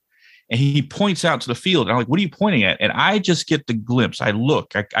anything out. And he points out to the field. And I'm like, what are you pointing at? And I just get the glimpse. I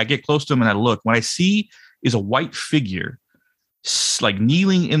look, I get close to him and I look. What I see is a white figure like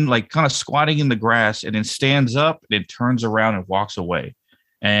kneeling in, like kind of squatting in the grass, and then stands up and then turns around and walks away.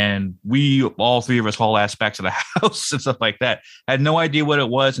 And we, all three of us, haul ass back to the house and stuff like that. Had no idea what it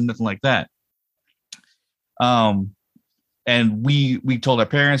was and nothing like that. And we told our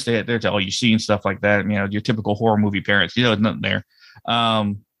parents, they're oh, you see and stuff like that. You know, your typical horror movie parents, you know, there's nothing there.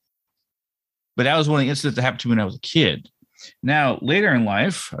 But that was one of the incidents that happened to me when I was a kid. Now, later in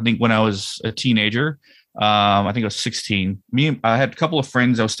life, I think when I was a teenager, I think I was 16. I had a couple of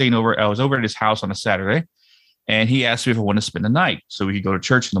friends. I was over at his house on a Saturday, and he asked me if I wanted to spend the night so we could go to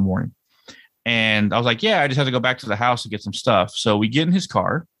church in the morning. And I was like, yeah, I just have to go back to the house and get some stuff. So we get in his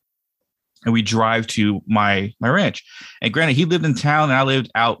car and we drive to my ranch. And granted, he lived in town and I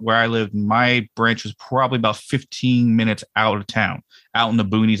lived out where I lived. My branch was probably about 15 minutes out of town, out in the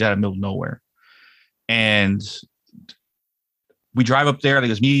boonies, out of the middle of nowhere. And we drive up there. I think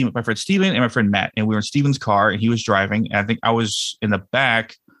it was me, my friend Steven, and my friend Matt. And we were in Steven's car, and he was driving. And I think I was in the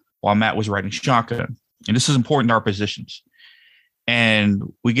back while Matt was riding shotgun. And this is important to our positions. And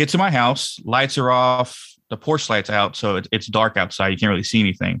we get to my house. Lights are off. The porch light's out, so it's dark outside. You can't really see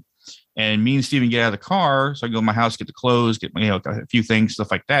anything. And me and Steven get out of the car. So I go to my house, get the clothes, get a few things,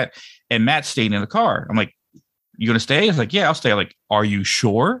 stuff like that. And Matt stayed in the car. I'm like, you going to stay? He's like, yeah, I'll stay. I'm like, are you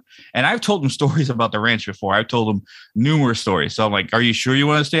sure? And I've told him stories about the ranch before. I've told him numerous stories. So I'm like, are you sure you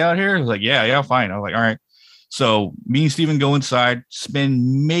want to stay out here? He's like, yeah, fine. I was like, all right. So me and Steven go inside,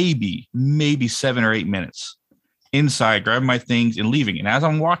 spend maybe 7 or 8 minutes inside, grabbing my things and leaving. And as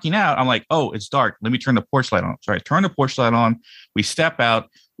I'm walking out, I'm like, oh, it's dark. Let me turn the porch light on. So I turn the porch light on. We step out.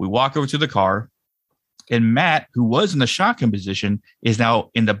 We walk over to the car. And Matt, who was in the shotgun position, is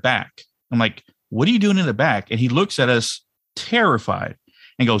now in the back. I'm like, what are you doing in the back? And he looks at us terrified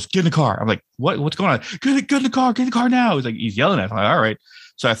and goes, get in the car. I'm like, what's going on? Get in the car now. He's yelling at me. Like, all right.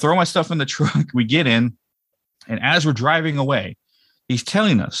 So I throw my stuff in the truck. We get in. And as we're driving away, he's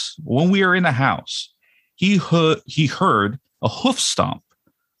telling us when we are in the house, he heard a hoof stomp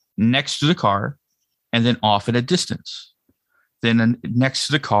next to the car and then off at a distance. Then next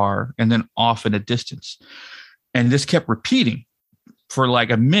to the car and then off at a distance. And this kept repeating for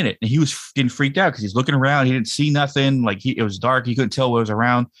like a minute, and he was getting freaked out because he's looking around. He didn't see nothing. Like it was dark. He couldn't tell what was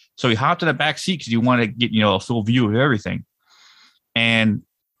around. So he hopped in the back seat because he wanted to get, a full view of everything. And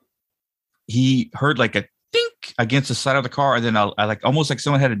he heard like a dink against the side of the car. And then I like almost like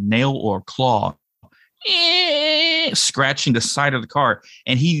someone had a nail or a claw scratching the side of the car.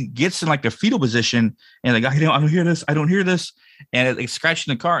 And he gets in like the fetal position and like, I don't hear this. I don't hear this. And it's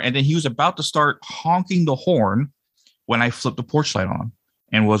scratching the car. And then he was about to start honking the horn when I flipped the porch light on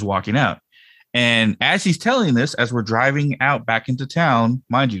and was walking out. And as he's telling this, as we're driving out back into town,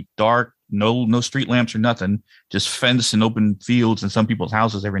 mind you, dark, no street lamps or nothing, just fence and open fields and some people's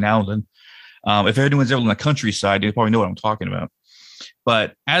houses every now and then. If anyone's ever in the countryside, they probably know what I'm talking about.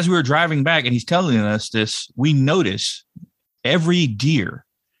 But as we were driving back and he's telling us this, we notice every deer.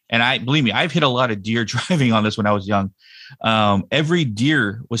 And believe me, I've hit a lot of deer driving on this when I was young. Every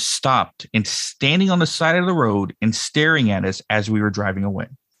deer was stopped and standing on the side of the road and staring at us as we were driving away.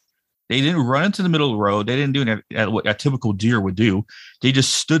 They didn't run into the middle of the road. They didn't do what a typical deer would do. They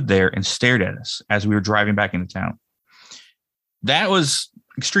just stood there and stared at us as we were driving back into town. That was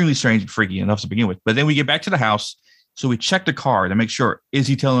extremely strange and freaky enough to begin with. But then we get back to the house. So we check the car to make sure, is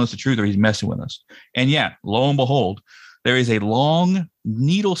he telling us the truth or he's messing with us? And yeah, lo and behold, there is a long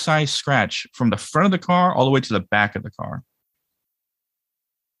needle-sized scratch from the front of the car all the way to the back of the car.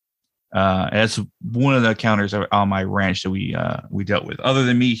 That's one of the encounters on my ranch that we dealt with. Other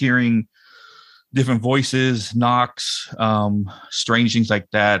than me hearing different voices, knocks, strange things like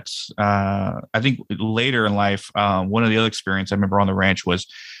that. I think later in life, one of the other experiences I remember on the ranch was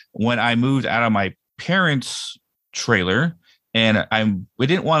when I moved out of my parents' trailer. And we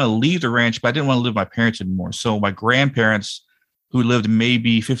didn't want to leave the ranch, but I didn't want to live with my parents anymore. So my grandparents, who lived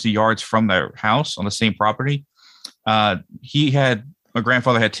maybe 50 yards from their house on the same property, my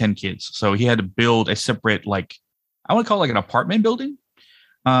grandfather had 10 kids. So he had to build a separate, like, I want to call it like an apartment building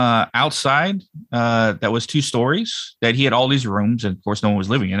outside that was 2 stories, that he had all these rooms. And of course, no one was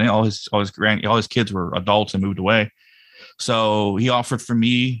living in it. All his kids were adults and moved away. So he offered for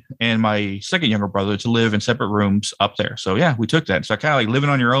me and my second younger brother to live in separate rooms up there. So yeah, we took that. So I kind of like living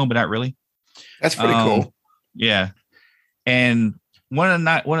on your own, but not really. That's pretty cool. Yeah. And me and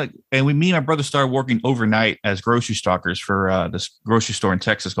my brother started working overnight as grocery stockers for this grocery store in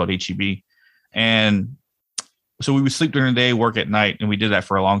Texas called HEB. And so we would sleep during the day, work at night. And we did that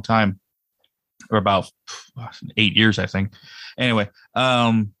for a long time, or about 8 years, I think. Anyway,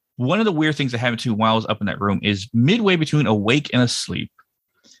 one of the weird things that happened to me while I was up in that room is midway between awake and asleep,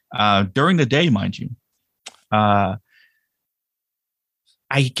 during the day, mind you, I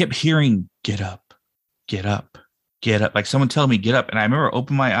kept hearing, get up, get up, get up. Like someone telling me, get up. And I remember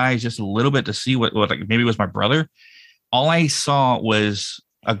opening my eyes just a little bit to see what like maybe it was my brother. All I saw was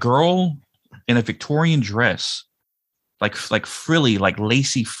a girl in a Victorian dress, like frilly, like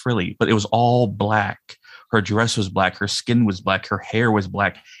lacy frilly, but it was all black. Her dress was black. Her skin was black. Her hair was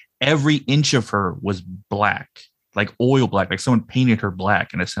black. Every inch of her was black, like oil black, like someone painted her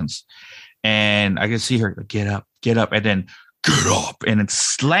black in a sense. And I could see her get up, and then get up, and then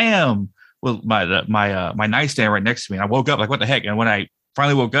slam with my nightstand right next to me. And I woke up like, what the heck? And when I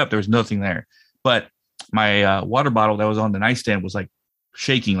finally woke up, there was nothing there. But my water bottle that was on the nightstand was like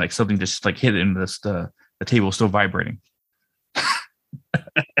shaking, like something just like hit it, and the table was still vibrating.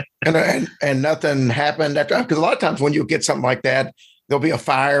 and nothing happened after, because a lot of times when you get something like that, there'll be a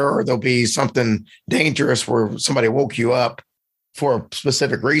fire or there'll be something dangerous where somebody woke you up for a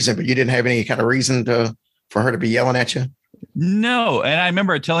specific reason, but you didn't have any kind of reason for her to be yelling at you. No. And I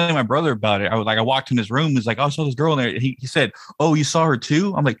remember telling my brother about it. I walked in his room. He's like, oh, I saw this girl in there. He said, oh, you saw her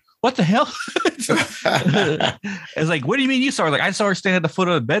too? I'm like, what the hell? It's like, what do you mean you saw her? Like, I saw her standing at the foot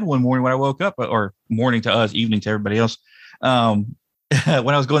of the bed one morning when I woke up, or morning to us, evening to everybody else. When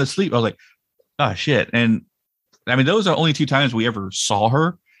I was going to sleep, I was like, oh shit. And I mean, those are only 2 times we ever saw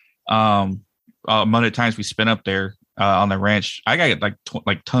her. Among the times we spent up there on the ranch, I got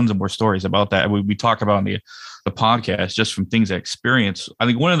like tons of more stories about that. We talk about on the podcast, just from things I experienced. I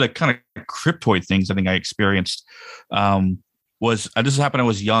think one of the kind of cryptoid things I think I experienced was, this happened. I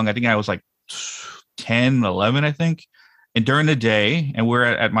was young. I think I was like 10, 11, I think. And during the day, and we're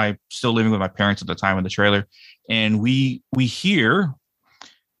at still living with my parents at the time in the trailer, and we hear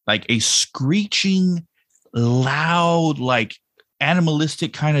like a screeching, loud, like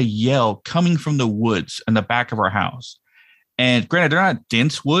animalistic kind of yell coming from the woods in the back of our house. And granted, they're not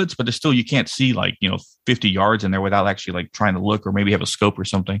dense woods, but they're still, you can't see 50 yards in there without actually like trying to look, or maybe have a scope or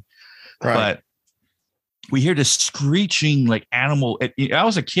something. Right. But we hear this screeching like animal. I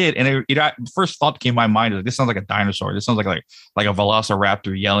was a kid, and the first thought that came to my mind is, this sounds like a dinosaur. This sounds like a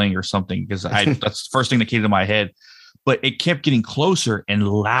velociraptor yelling or something, because that's the first thing that came to my head. But it kept getting closer and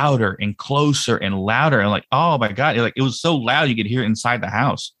louder and closer and louder. And like, oh my God, it was so loud you could hear it inside the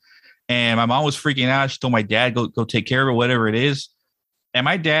house. And my mom was freaking out. She told my dad, go take care of it, whatever it is. And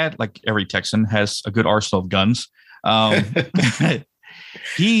my dad, like every Texan, has a good arsenal of guns. I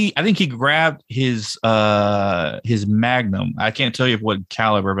think he grabbed his Magnum. I can't tell you what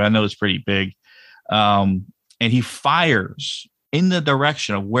caliber, but I know it's pretty big. And he fires in the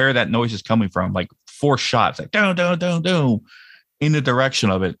direction of where that noise is coming from, like 4 shots, like down, in the direction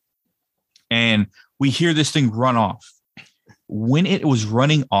of it. And we hear this thing run off. When it was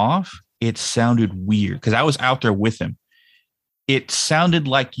running off, it sounded weird, because I was out there with him. It sounded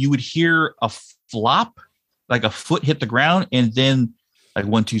like you would hear a flop, like a foot hit the ground, and then like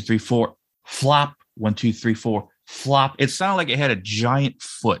 1, 2, 3, 4, flop, 1, 2, 3, 4, flop. It sounded like it had a giant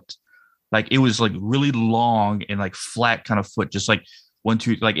foot. Like it was like really long and like flat kind of foot, just like 1,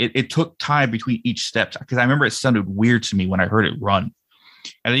 2, like it took time between each step, because I remember it sounded weird to me when I heard it run.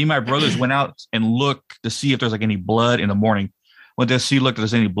 And then my brothers went out and looked to see if there's like any blood in the morning. Went to see, look if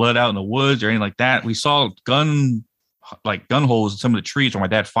there's any blood out in the woods or anything like that. We saw gun holes in some of the trees where my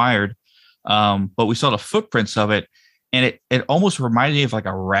dad fired. But we saw the footprints of it, and it almost reminded me of like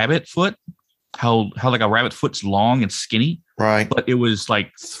a rabbit foot, how like a rabbit foot's long and skinny. Right. But it was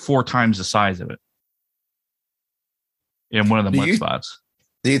like 4 times the size of it in one of the mud spots.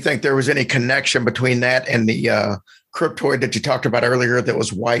 Do you think there was any connection between that and the cryptoid that you talked about earlier that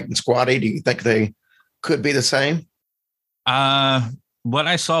was white and squatty? Do you think they could be the same? What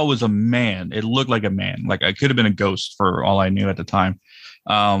I saw was a man. It looked like a man. Like it could have been a ghost for all I knew at the time.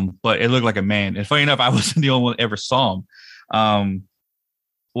 But it looked like a man. And funny enough, I wasn't the only one that ever saw him.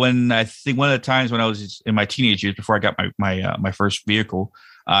 When I think one of the times when I was in my teenage years, before I got my first vehicle,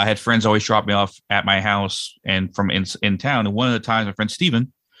 I had friends always drop me off at my house and from in town. And one of the times, my friend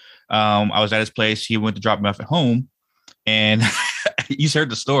Steven, I was at his place. He went to drop me off at home, and he's heard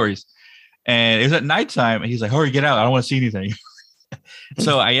the stories. And it was at nighttime, and he's like, "Hurry, get out! I don't want to see anything."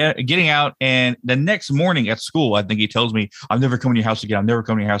 So I getting out, and the next morning at school, I think he tells me, "I'm never coming to your house again. I'm never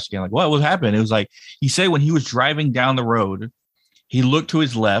coming to your house again." Like, what happened? It was like he said when he was driving down the road, he looked to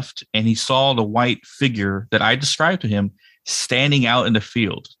his left and he saw the white figure that I described to him standing out in the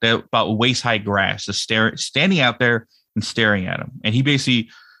field, that about waist high grass, standing out there and staring at him. And he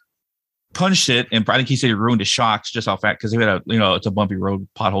basically punched it, and I think he said he ruined his shocks just off that, because he had it's a bumpy road,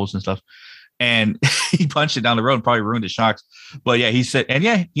 potholes and stuff. and he punched it down the road and probably ruined his shocks. But yeah, he said, and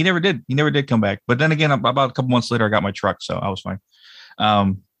yeah, he never did come back. But then again, about a couple months later, I got my truck, so I was fine.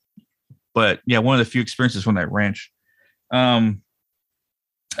 But yeah, one of the few experiences from that ranch.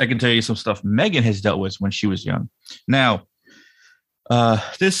 I can tell you some stuff Megan has dealt with when she was young. Now,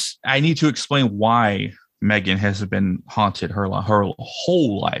 this I need to explain why Megan has been haunted her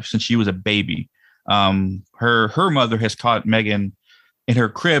whole life since she was a baby. Her mother has caught Megan in her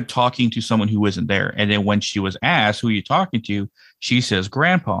crib talking to someone who isn't there, and then when she was asked who you're talking to, she says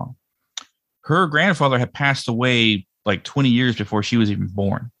Grandpa. Her grandfather had passed away like 20 years before she was even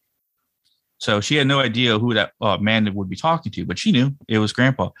born. So she had no idea who that man would be talking to, but she knew it was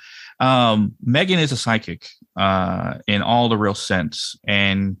Grandpa. Megan is a psychic in all the real sense.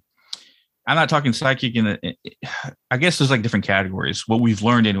 And I'm not talking psychic I guess there's like different categories. What we've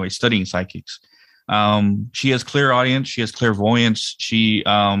learned anyway, studying psychics. She has clairaudience. She has clairvoyance. She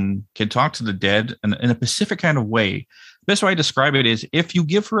can talk to the dead in a specific kind of way. The best way I describe it is if you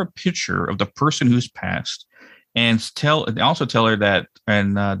give her a picture of the person who's passed, and also tell her that,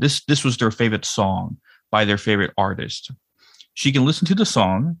 and this was their favorite song by their favorite artist. She can listen to the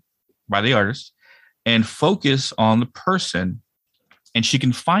song by the artist and focus on the person, and she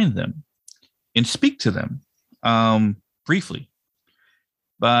can find them and speak to them briefly.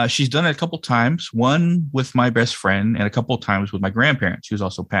 She's done it a couple times, one with my best friend and a couple of times with my grandparents, who's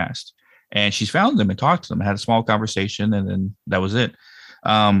also passed. And she's found them and talked to them, had a small conversation, and then that was it.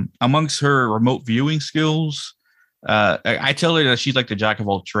 Amongst her remote viewing skills, I tell her that she's like the jack of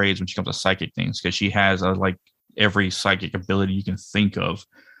all trades when she comes to psychic things, because she has like every psychic ability you can think of.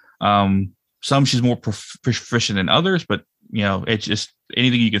 Some she's more proficient than others, but it's just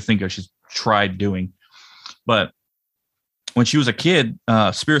anything you can think of, she's tried doing. But when she was a kid,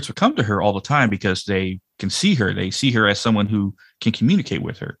 spirits would come to her all the time because they can see her. They see her as someone who can communicate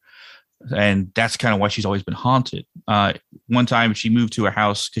with her. And that's kind of why she's always been haunted. One time she moved to a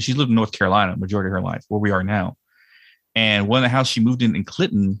house because she's lived in North Carolina majority of her life, where we are now. And one of the houses she moved in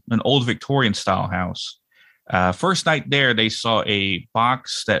Clinton, an old Victorian style house. First night there, they saw a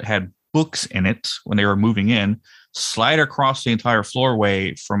box that had books in it when they were moving in, slide across the entire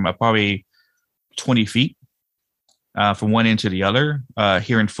floorway from probably 20 feet from one end to the other,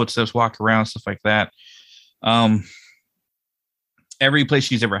 hearing footsteps walk around, stuff like that. Every place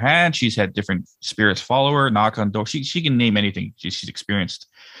she's ever had, she's had different spirits follow her, knock on doors. She can name anything she's experienced.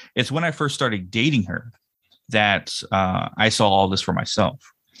 It's when I first started dating her that I saw all this for myself.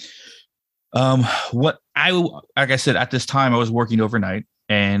 Like I said, at this time I was working overnight,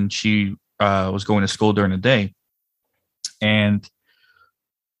 and she was going to school during the day. And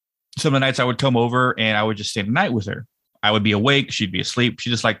some of the nights I would come over and I would just stay the night with her. I would be awake, she'd be asleep.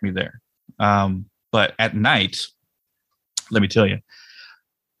 She just liked me there. But at night, let me tell you,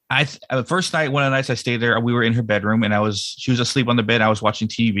 the first night, one of the nights I stayed there, we were in her bedroom, and she was asleep on the bed. I was watching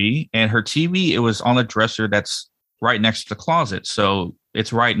TV, and her TV, it was on the dresser that's right next to the closet. So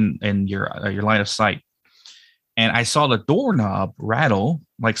it's right in your line of sight. And I saw the doorknob rattle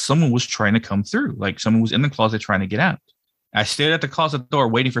like someone was trying to come through, like someone was in the closet trying to get out. I stared at the closet door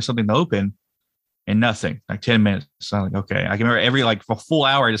waiting for something to open, and nothing, like 10 minutes. So I'm like, okay. I can remember every for a full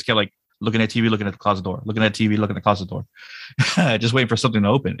hour, I just kept like looking at TV, looking at the closet door, looking at TV, looking at the closet door, just waiting for something to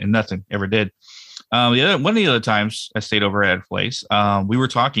open, and nothing ever did. One of the other times I stayed over at a place, we were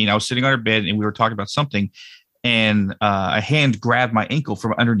talking, I was sitting on her bed and we were talking about something, and a hand grabbed my ankle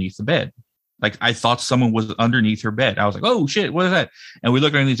from underneath the bed. Like I thought someone was underneath her bed. I was like, oh shit, what is that? And we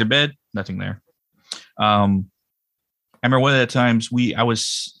looked underneath her bed, nothing there. I remember one of the times I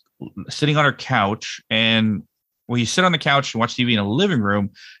was sitting on her couch, and when you sit on the couch and watch TV in a living room,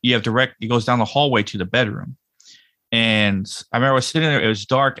 you have it goes down the hallway to the bedroom. And I remember I was sitting there, it was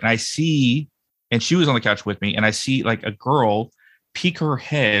dark, and she was on the couch with me, and I see like a girl peek her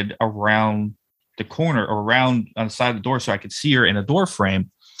head around the corner or around on the side of the door so I could see her in a door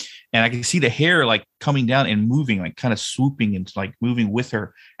frame. And I could see the hair like coming down and moving, like kind of swooping and like moving with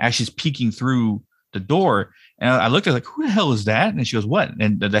her as she's peeking through the door. And I looked at her like, who the hell is that? And she goes, what?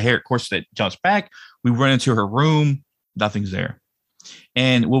 And the hair, of course, that jumps back. We run into her room. Nothing's there.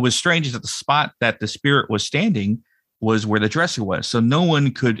 And what was strange is that the spot that the spirit was standing was where the dresser was. So no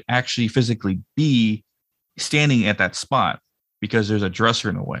one could actually physically be standing at that spot because there's a dresser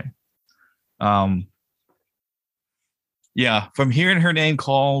in the way. Yeah, from hearing her name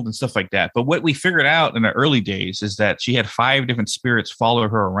called and stuff like that. But what we figured out in the early days is that she had 5 different spirits follow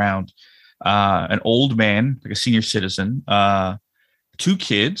her around. An old man, like a senior citizen, 2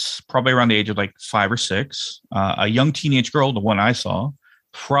 kids, probably around the age of like 5 or 6, a young teenage girl, the one I saw,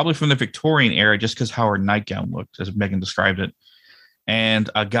 probably from the Victorian era, just because how her nightgown looked, as Megan described it. and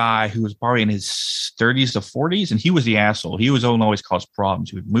a guy who was probably in his 30s to 40s, and he was the asshole. He was always cause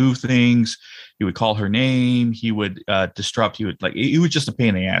problems. He would move things. He would call her name. He would disrupt. He would he was just a pain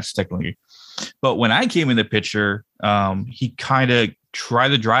in the ass, technically. But when I came in the picture, he kind of tried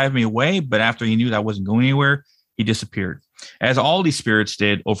to drive me away. But after he knew that I wasn't going anywhere, he disappeared. As all these spirits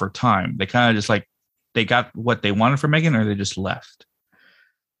did over time. They kind of just they got what they wanted from Megan, or they just left.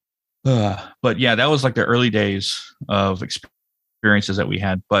 But yeah, that was like the early days of experiences that we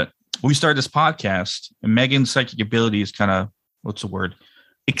had. But we started this podcast, and Megan's psychic abilities kind of,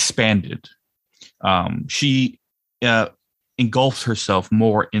 expanded. She engulfed herself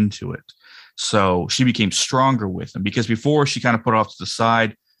more into it. So she became stronger with them, because before she kind of put it off to the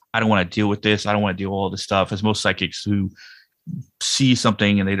side. I don't want to deal with this. I don't want to deal with all this stuff. As most psychics who see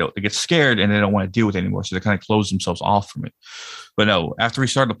something and they get scared and they don't want to deal with it anymore. So they kind of close themselves off from it. But no, after we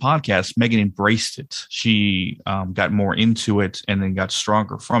started the podcast, Megan embraced it. She got more into it and then got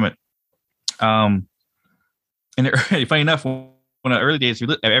stronger from it. And funny enough, one of the early days,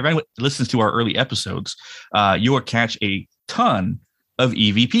 everyone listens to our early episodes, you will catch a ton of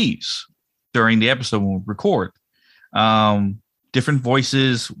EVPs during the episode when we record. Different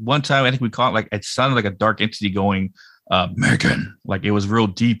voices. One time, I think we caught it sounded like a dark entity going, Megan, like it was real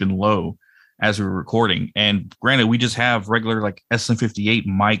deep and low as we were recording. And granted, we just have regular SM58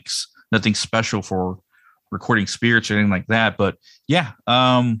 mics, nothing special for recording spirits or anything like that. But yeah,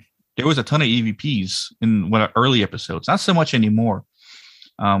 there was a ton of EVPs in one of early episodes. Not so much anymore.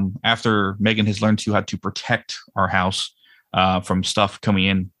 After Megan has learned how to protect our house from stuff coming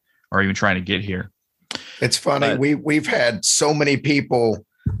in or even trying to get here. It's funny. We've had so many people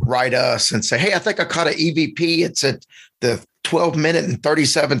write us and say, hey, I think I caught an EVP. It's at the 12-minute and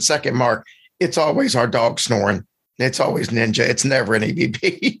 37-second mark. It's always our dog snoring. It's always Ninja. It's never an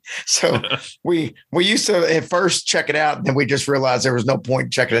EVP. So we used to at first check it out, and then we just realized there was no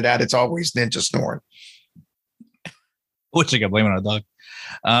point checking it out. It's always Ninja snoring. Which I can blame on our dog.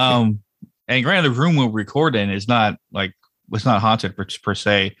 And granted, the room we'll record in is not it's not haunted per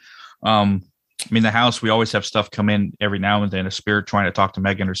se. The house, we always have stuff come in every now and then, a spirit trying to talk to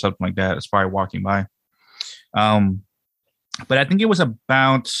Megan or something like that. It's probably walking by. But I think it was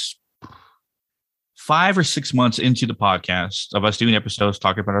about 5 or 6 months into the podcast of us doing episodes,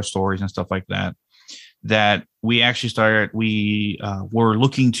 talking about our stories and stuff like that, that we actually started, we were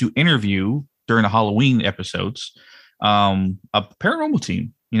looking to interview during the Halloween episodes, a paranormal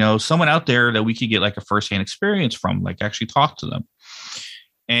team, someone out there that we could get a firsthand experience from, actually talk to them.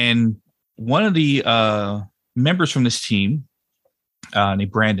 And one of the members from this team,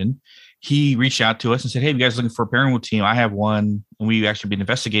 named Brandon, he reached out to us and said, hey, you guys looking for a paranormal team? I have one. And we've actually been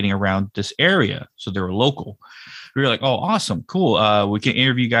investigating around this area. So they were local. We were like, oh, awesome. Cool. We can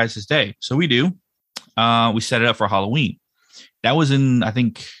interview you guys this day. So we do. We set it up for Halloween. That was in, I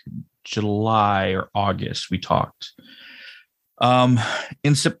think, July or August we talked.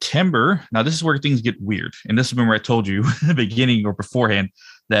 In September, now this is where things get weird. And this is when I told you in the beginning or beforehand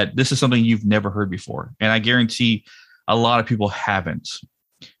that this is something you've never heard before. And I guarantee a lot of people haven't.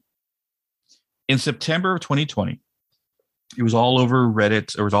 In September of 2020, it was all over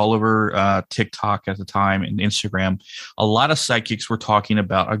Reddit. It was all over TikTok at the time and Instagram. A lot of psychics were talking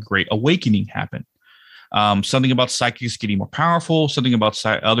about a great awakening happen. Something about psychics getting more powerful, something about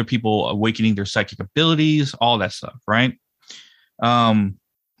other people awakening their psychic abilities, all that stuff, right?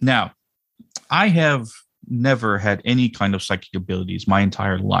 Now, I have never had any kind of psychic abilities my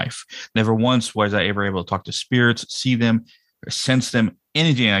entire life. Never once was I ever able to talk to spirits, see them, or sense them,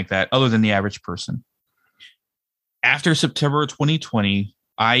 anything like that, other than the average person. After September 2020,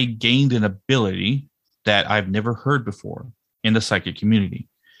 I gained an ability that I've never heard before in the psychic community.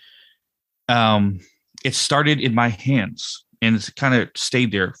 It started in my hands and it's kind of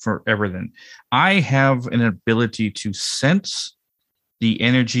stayed there forever then. I have an ability to sense the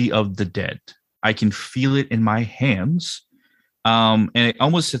energy of the dead. I can feel it in my hands. And it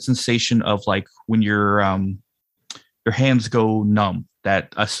almost a sensation of when your hands go numb,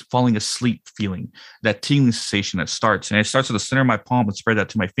 that falling asleep feeling, that tingling sensation that starts. And it starts at the center of my palm and spread that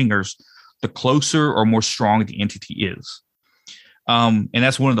to my fingers, the closer or more strong the entity is. And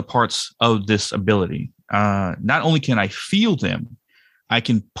that's one of the parts of this ability. Not only can I feel them, I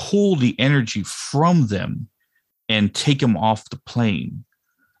can pull the energy from them and take them off the plane.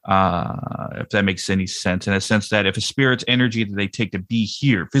 If that makes any sense, in a sense that if a spirit's energy that they take to be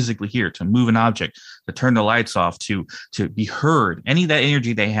here, physically here, to move an object, to turn the lights off, to be heard, any of that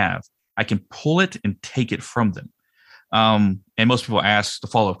energy they have, I can pull it and take it from them. And most people ask the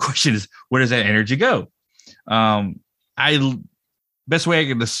follow-up question is, where does that energy go? Best way I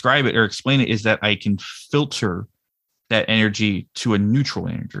can describe it or explain it is that I can filter that energy to a neutral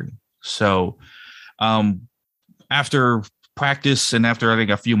energy. So after practice and after I think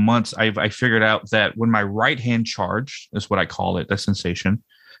a few months, I figured out that when my right hand charged, is what I call it, that sensation,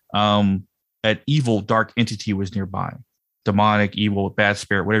 an evil dark entity was nearby, demonic, evil, bad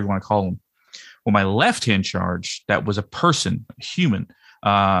spirit, whatever you want to call them. When my left hand charged, that was a person, a human,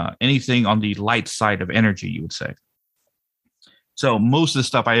 anything on the light side of energy, you would say. So most of the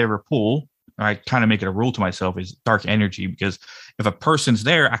stuff I ever pull, I kind of make it a rule to myself, is dark energy, because if a person's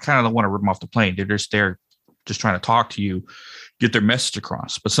there, I kind of don't want to rip them off the plane. They're just there, just trying to talk to you, get their message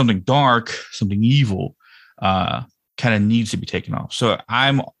across. But something dark, something evil, kind of needs to be taken off. So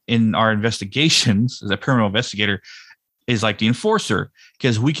I'm in our investigations as a paranormal investigator is like the enforcer,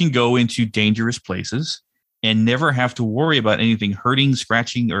 because we can go into dangerous places and never have to worry about anything hurting,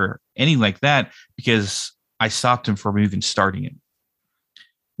 scratching, or anything like that, because I stopped him from even starting it.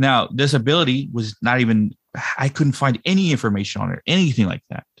 Now, this ability was not even, I couldn't find any information on it, anything like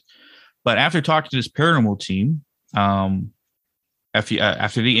that. But after talking to this paranormal team, after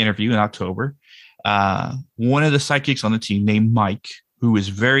the interview in October, one of the psychics on the team named Mike, who is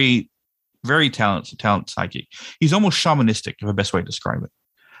very, very talented psychic. He's almost shamanistic, if the best way to describe it.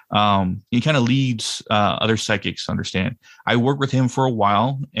 He kind of leads other psychics to understand. I worked with him for a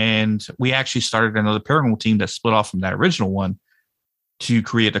while, and we actually started another paranormal team that split off from that original one to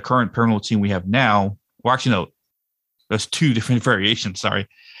create the current paranormal team we have now. Well, actually, no, there's two different variations. Sorry.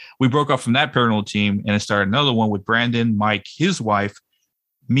 We broke off from that paranormal team and started another one with Brandon, Mike, his wife,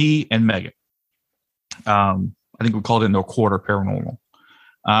 me, and Megan. I think we called it No Quarter Paranormal.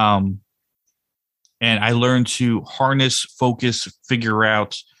 And I learned to harness, focus, figure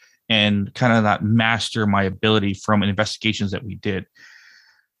out, and kind of not master my ability from investigations that we did.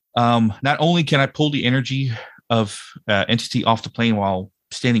 Not only can I pull the energy of entity off the plane while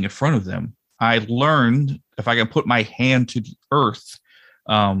standing in front of them, I learned if I can put my hand to the earth,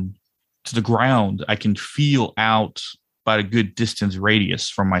 to the ground, I can feel out about a good distance radius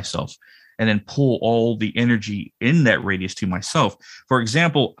from myself and then pull all the energy in that radius to myself. For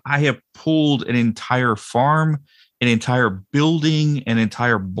example, I have pulled an entire farm, an entire building, an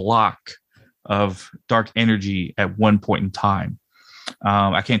entire block of dark energy at one point in time.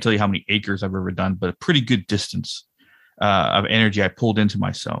 I can't tell you how many acres I've ever done, but a pretty good distance of energy I pulled into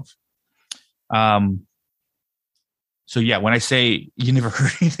myself. So yeah, when I say you never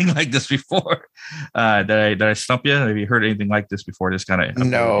heard anything like this before, did I stump you? Have you heard anything like this before? Just kind of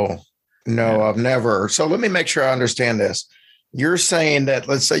No, yeah. I've never. So let me make sure I understand this. You're saying that,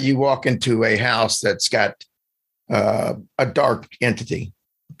 let's say you walk into a house that's got a dark entity.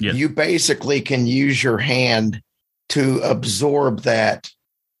 Yes. You basically can use your hand to absorb that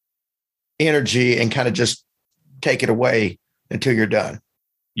energy and kind of just take it away until you're done.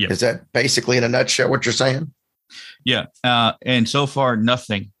 Yeah. Is that basically in a nutshell what you're saying? Yeah. And so far,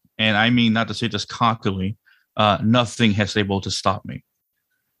 nothing. And I mean, not to say this cockily, nothing has been able to stop me.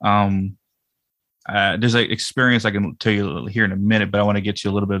 There's an experience I can tell you here in a minute, but I want to get to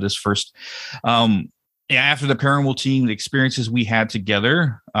a little bit of this first. After the paranormal team, the experiences we had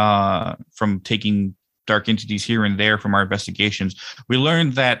together from taking dark entities here and there from our investigations, we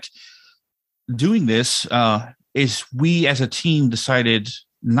learned that doing this is we as a team decided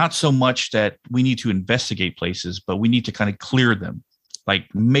not so much that we need to investigate places, but we need to kind of clear them, like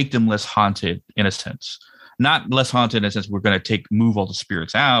make them less haunted in a sense. Not less haunted in a sense we're going to move all the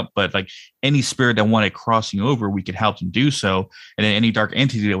spirits out, but like any spirit that wanted crossing over, we could help them do so. And then any dark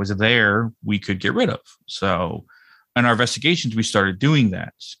entity that was there, we could get rid of. So in our investigations, we started doing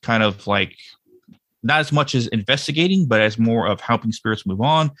that, kind of like not as much as investigating, but as more of helping spirits move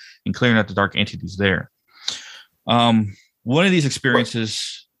on and clearing out the dark entities there. One of these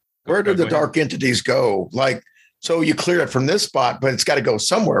experiences. Where did the dark entities go? Like, so you clear it from this spot, but it's got to go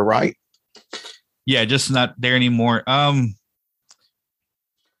somewhere, right? Yeah, just not there anymore. How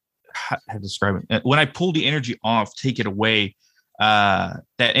to describe it? When I pull the energy off, take it away, that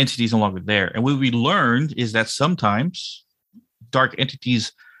entity is no longer there. And what we learned is that sometimes dark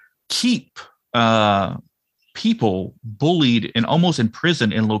entities keep people bullied and almost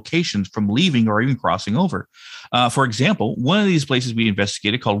imprisoned in locations from leaving or even crossing over. For example, one of these places we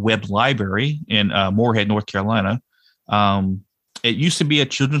investigated called Webb Library in Moorhead, North Carolina. It used to be a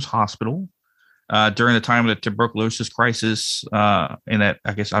children's hospital during the time of the tuberculosis crisis in that,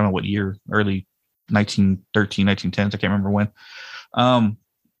 I guess, I don't know what year, early 1913, 1910s, I can't remember when.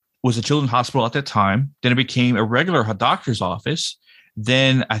 Was a children's hospital at that time. Then it became a regular doctor's office.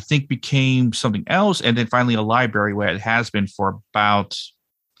 Then I think became something else. And then finally a library where it has been for about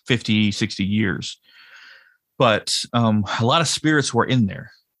 50, 60 years. But a lot of spirits were in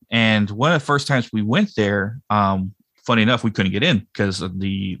there. And one of the first times we went there, funny enough, we couldn't get in because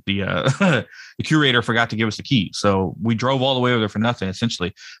the the curator forgot to give us the key. So we drove all the way over there for nothing,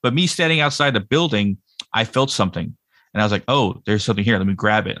 essentially. But me standing outside the building, I felt something. And I was like, oh, there's something here. Let me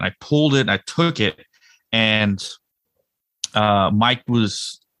grab it. And I pulled it and I took it. And Mike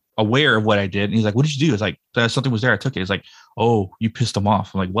was aware of what I did. And he's like, what did you do? It's like, something was there. I took it. He's like, oh, you pissed them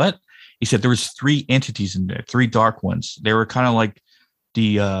off. I'm like, what? He said there was 3 entities in there, 3 dark ones. They were kind of like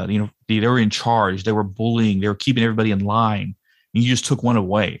they were in charge. They were bullying. They were keeping everybody in line. And you just took one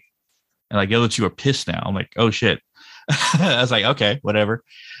away. And like the other 2 are pissed now. I'm like, oh shit. I was like, okay, whatever.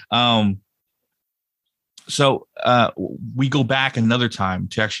 So we go back another time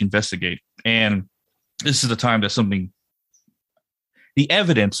to actually investigate. And this is the time that the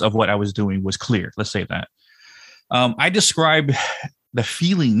evidence of what I was doing was clear. Let's say that. I describe the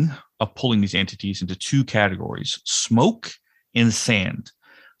feeling of pulling these entities into 2 categories: smoke and sand.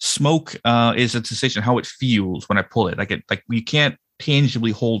 Smoke is a sensation, how it feels when I pull it. Like you can't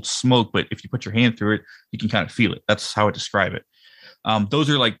tangibly hold smoke, but if you put your hand through it, you can kind of feel it. That's how I describe it. Those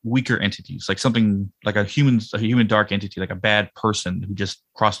are like weaker entities, like something like a human dark entity, like a bad person who just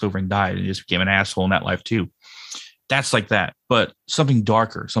crossed over and died and just became an asshole in that life too. That's like that. But something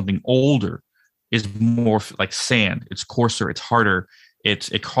darker, something older is more like sand. It's coarser, it's harder.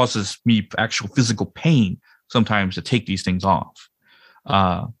 It causes me actual physical pain sometimes to take these things off.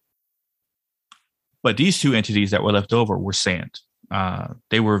 But these 2 entities that were left over were sand.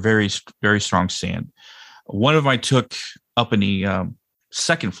 They were very, very strong sand. One of them I took up in the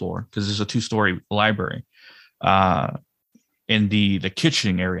 2nd floor, because there's a 2-story library, in the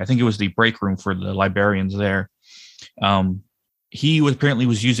kitchen area. I think it was the break room for the librarians there. He apparently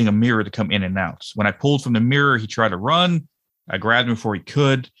was using a mirror to come in and out. When I pulled from the mirror, he tried to run. I grabbed him before he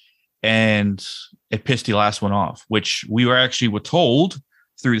could, and it pissed the last one off, which we were told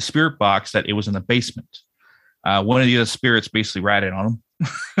through the spirit box that it was in the basement. One of the other spirits basically ratted on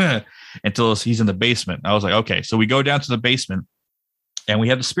him until he's in the basement. I was like, okay. So we go down to the basement, and we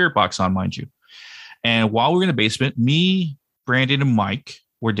have the spirit box on, mind you. And while we're in the basement, me, Brandon, and Mike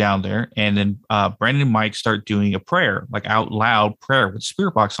were down there. And then Brandon and Mike start doing a prayer, like out loud prayer with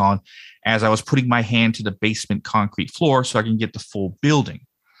spirit box on, as I was putting my hand to the basement concrete floor so I can get the full building.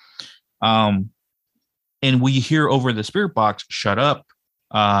 And we hear over the spirit box, shut up,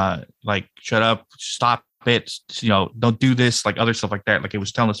 shut up, stop it, don't do this, like other stuff like that. Like it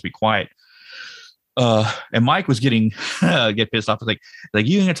was telling us to be quiet. And Mike was get pissed off. Like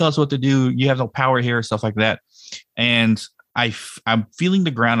you ain't gonna tell us what to do. You have no power here, stuff like that. And I'm feeling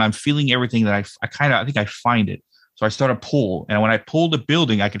the ground. I'm feeling everything that I think I find it. So I start to pull, and when I pulled the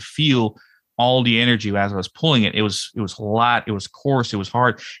building, I could feel all the energy as I was pulling it. It was a lot. It was coarse. It was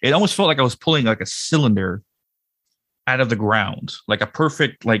hard. It almost felt like I was pulling like a cylinder out of the ground, like a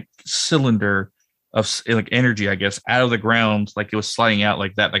perfect like cylinder of like energy, I guess, out of the ground, like it was sliding out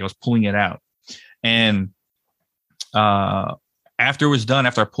like that, like I was pulling it out. And after it was done,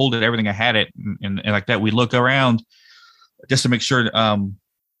 after I pulled it, everything I had it, and like that, we look around just to make sure,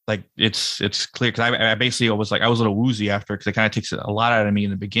 like it's clear. Because I basically was like, I was a little woozy after, because it kind of takes a lot out of me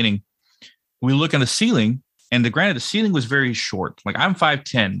in the beginning. We look on the ceiling, and the ceiling was very short. Like I'm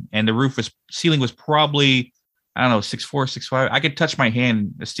 5'10", and the ceiling was probably, I don't know, 6'4", 6'5". I could touch my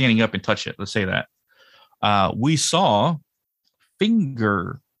hand standing up and touch it. Let's say that. We saw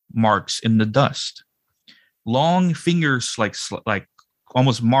finger marks in the dust, long fingers, like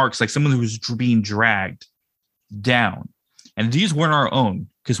almost marks, like someone who was being dragged down. And these weren't our own,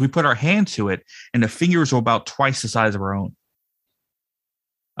 because we put our hand to it, and the fingers were about twice the size of our own.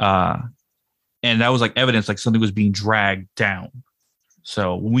 And that was like evidence, like something was being dragged down.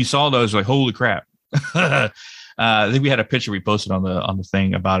 So when we saw those, like, holy crap. I think we had a picture we posted on the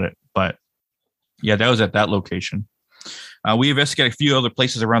thing about it, but yeah, that was at that location. We investigated a few other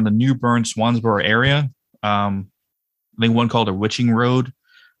places around the New Bern, Swansboro area. I think one called a Witching Road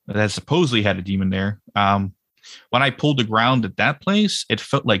that supposedly had a demon there. When I pulled the ground at that place, it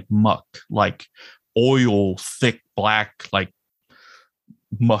felt like muck, like oil, thick, black, like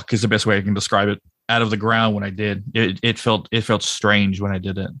muck is the best way I can describe it, out of the ground. When I did it felt strange when I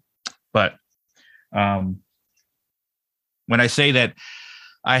did it. But when I say that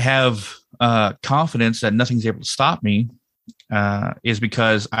I have confidence that nothing's able to stop me, is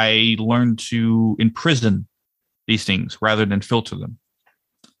because I learned to imprison these things rather than filter them.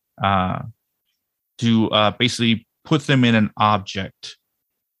 To basically put them in an object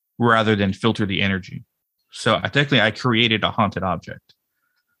rather than filter the energy. So I created a haunted object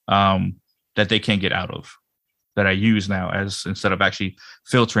that they can't get out of, that I use now as instead of actually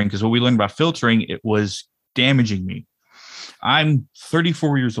filtering. Because what we learned about filtering, it was damaging me. I'm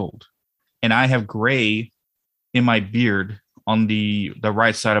 34 years old, and I have gray in my beard on the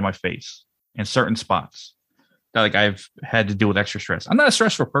right side of my face in certain spots that like I've had to deal with extra stress. I'm not a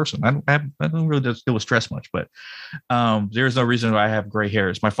stressful person. I don't really deal with stress much, but there's no reason why I have gray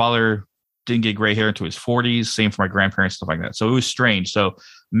hairs. My father didn't get gray hair into his 40s. Same for my grandparents, stuff like that. So it was strange. So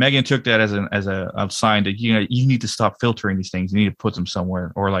Megan took that as a sign that you need to stop filtering these things. You need to put them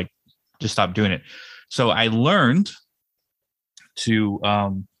somewhere, or like just stop doing it. So I learned to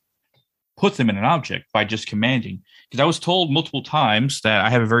put them in an object by just commanding, because I was told multiple times that I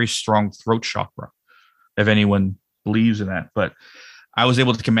have a very strong throat chakra, if anyone believes in that. But I was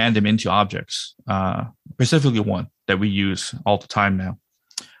able to command them into objects, specifically one that we use all the time now.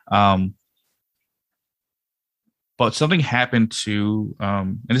 But something happened to,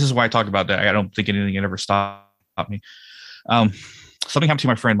 and this is why I talked about that. I don't think anything can ever stop me. Something happened to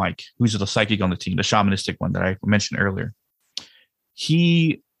my friend Mike, who's the psychic on the team, the shamanistic one that I mentioned earlier.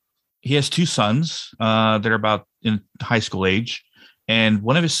 He has two sons that are about in high school age, and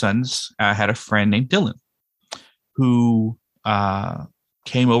one of his sons had a friend named Dylan, who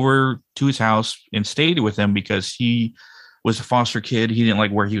came over to his house and stayed with him because he was a foster kid. He didn't like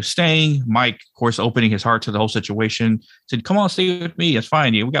where he was staying. Mike, of course, opening his heart to the whole situation, said, "Come on, stay with me. It's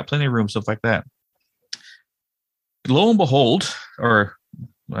fine. Yeah, we got plenty of room," stuff like that. Lo and behold, or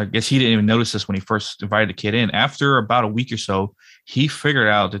I guess he didn't even notice this when he first invited the kid in. After about a week or so, he figured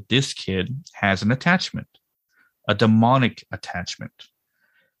out that this kid has an attachment, a demonic attachment.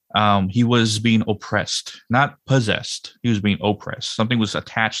 He was being oppressed, not possessed. He was being oppressed. Something was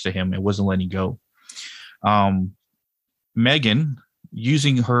attached to him. It wasn't letting go. Megan,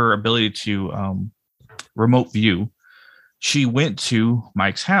 using her ability to remote view, she went to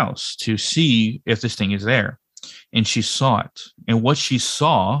Mike's house to see if this thing is there. And she saw it. And what she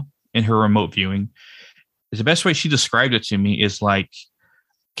saw in her remote viewing is, the best way she described it to me is like,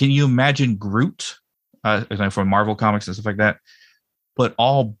 can you imagine Groot from Marvel comics and stuff like that, but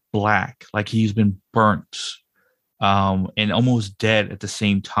all black, like he's been burnt and almost dead at the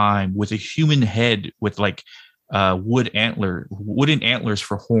same time, with a human head with like wooden antlers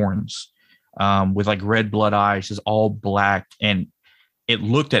for horns, with like red blood eyes, just all black. And it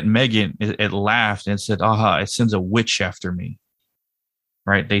looked at Megan, it laughed and said, "Aha, it sends a witch after me."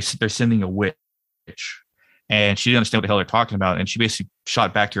 Right? They're sending a witch. And she didn't understand what the hell they're talking about. And she basically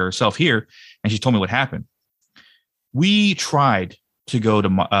shot back to herself here, and she told me what happened. We tried to go to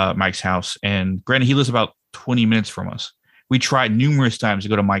Mike's house, and granted, he lives about 20 minutes from us. We tried numerous times to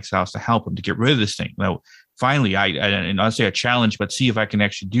go to Mike's house to help him to get rid of this thing. Now, finally, I'll say a challenge, but see if I can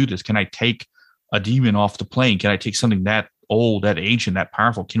actually do this. Can I take a demon off the plane? Can I take something that old, that ancient, that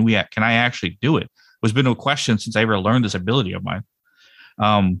powerful? Can I actually do it? There's been no question since I ever learned this ability of mine.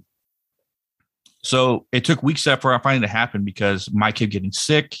 So it took weeks for finally to happen, because Mike kept getting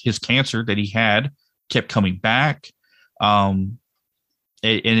sick. His cancer that he had kept coming back. And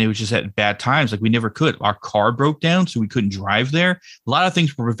it was just at bad times. Like, we never could. Our car broke down, so we couldn't drive there. A lot of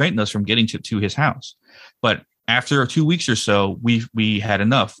things were preventing us from getting to his house. But after 2 weeks or so, we had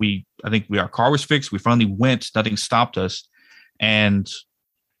enough. I think our car was fixed. We finally went. Nothing stopped us. And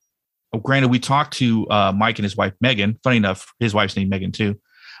granted, we talked to Mike and his wife Megan. Funny enough, his wife's named Megan too.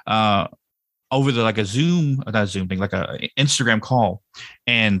 Over the like a Instagram call,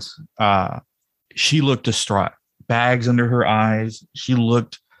 and she looked distraught, bags under her eyes. She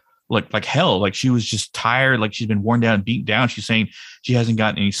looked like hell, like she was just tired, like she's been worn down and beaten down. She's saying she hasn't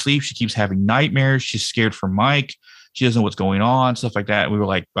gotten any sleep. She keeps having nightmares. She's scared for Mike. She doesn't know what's going on, stuff like that. And we were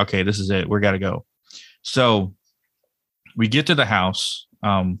like, okay, this is it. We got to go. So we get to the house.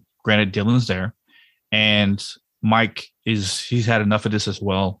 Granted, Dylan's there, and Mike he's had enough of this as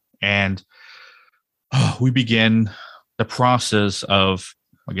well. And we begin the process of,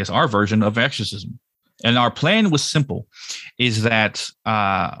 I guess, our version of exorcism. And our plan was simple, is that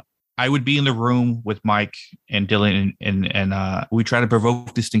I would be in the room with Mike and Dylan, and we try to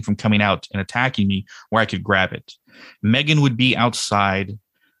provoke this thing from coming out and attacking me where I could grab it. Megan would be outside,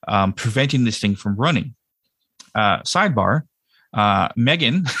 preventing this thing from running. Sidebar,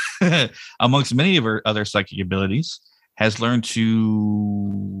 Megan, amongst many of her other psychic abilities, has learned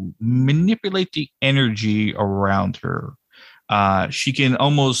to manipulate the energy around her. She can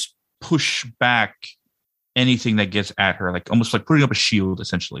almost push back anything that gets at her, like almost like putting up a shield,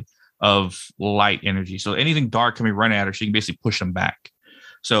 essentially, of light energy. So anything dark coming right at her, she can basically push them back.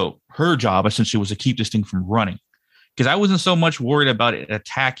 So her job essentially was to keep this thing from running. Because I wasn't so much worried about it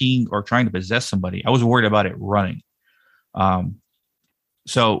attacking or trying to possess somebody. I was worried about it running.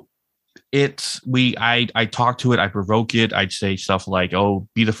 So I talk to it, I provoke it, I'd say stuff like, "Oh,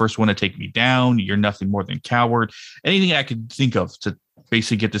 be the first one to take me down. You're nothing more than a coward." Anything I could think of to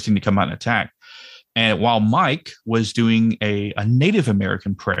basically get this thing to come out and attack. And while Mike was doing a Native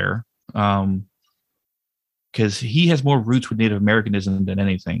American prayer, because he has more roots with Native Americanism than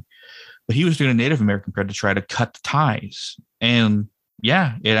anything, but he was doing a Native American prayer to try to cut the ties. And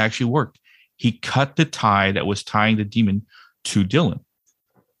yeah, it actually worked. He cut the tie that was tying the demon to Dylan.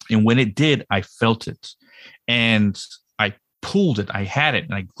 And when it did, I felt it. And I pulled it. I had it.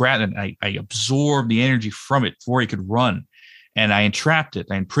 And I grabbed it. And I absorbed the energy from it before he could run. And I entrapped it.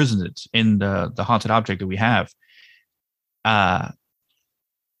 I imprisoned it in the haunted object that we have. Let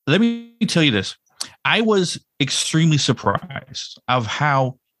me tell you this. I was extremely surprised of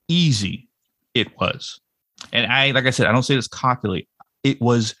how easy it was. And like I said, I don't say this cockily. It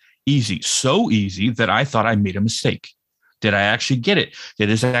was easy. So easy that I thought I made a mistake. Did I actually get it? Did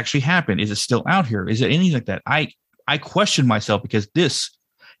this actually happen? Is it still out here? Is it anything like that? I questioned myself because this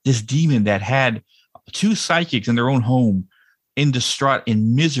demon that had 2 psychics in their own home in distraught,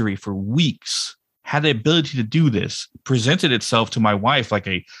 in misery for weeks, had the ability to do this, presented itself to my wife like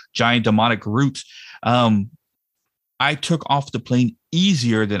a giant demonic root. I took off the plane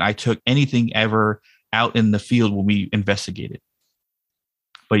easier than I took anything ever out in the field when we investigated.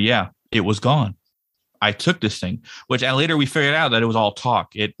 But yeah, it was gone. I took this thing, which later we figured out that it was all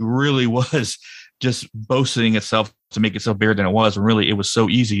talk. It really was just boasting itself to make itself bigger than it was. And really, it was so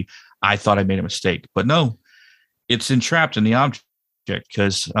easy. I thought I made a mistake. But no, it's entrapped in the object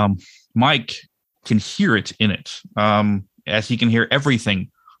because Mike can hear it in it, as he can hear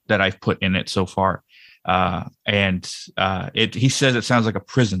everything that I've put in it so far. He says it sounds like a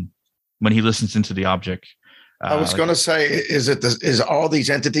prison when he listens into the object. I was going to say, is all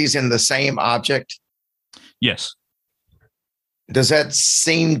these entities in the same object? Yes. Does that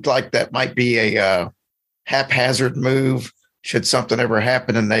seem like that might be a haphazard move? Should something ever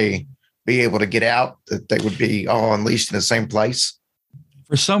happen and they be able to get out, that they would be all unleashed in the same place?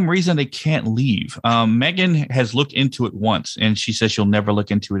 For some reason, they can't leave. Megan has looked into it once, and she says she'll never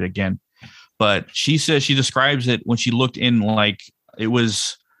look into it again. But she says she describes it when she looked in like it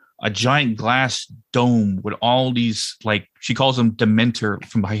was a giant glass dome with all these, like she calls them Dementor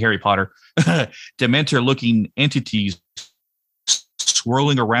from Harry Potter, Dementor looking entities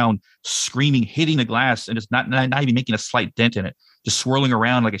swirling around, screaming, hitting the glass, and it's not even making a slight dent in it, just swirling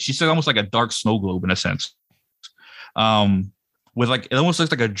around like she said, almost like a dark snow globe in a sense. With like, it almost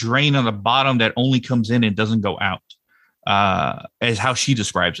looks like a drain on the bottom that only comes in and doesn't go out. Is how she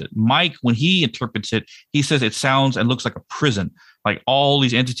describes it. Mike, when he interprets it, he says it sounds and looks like a prison. Like all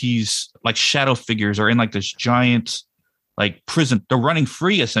these entities, like shadow figures, are in like this giant, like prison. They're running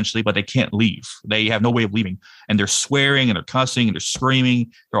free essentially, but they can't leave. They have no way of leaving, and they're swearing and they're cussing and they're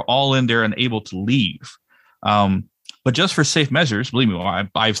screaming. They're all in there and able to leave. But just for safe measures, believe me,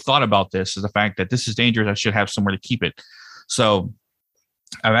 I've thought about this. Is the fact that this is dangerous. I should have somewhere to keep it. So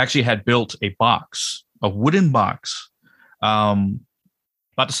I've actually had built a box, a wooden box, about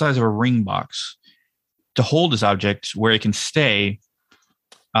the size of a ring box, to hold this object where it can stay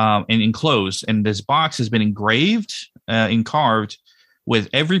and enclosed. And this box has been engraved and carved with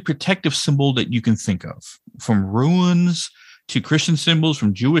every protective symbol that you can think of, from runes to Christian symbols,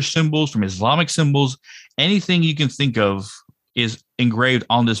 from Jewish symbols, from Islamic symbols. Anything you can think of is engraved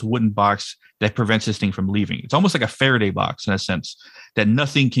on this wooden box that prevents this thing from leaving. It's almost like a Faraday box in a sense that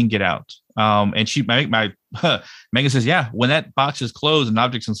nothing can get out. And Megan says, yeah, when that box is closed and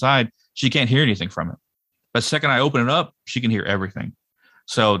objects inside, she can't hear anything from it. But the second I open it up, she can hear everything.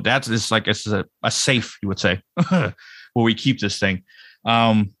 So it's a safe, you would say, where we keep this thing.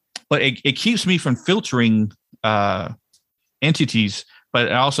 But it keeps me from filtering entities, but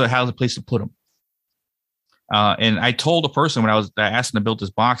it also has a place to put them. And I told the person when I asked him to build this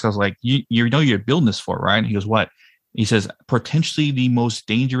box, I was like, you know you're building this for, right? And he goes, what? He says, potentially the most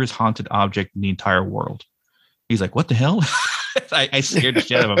dangerous haunted object in the entire world. He's like, what the hell? I scared the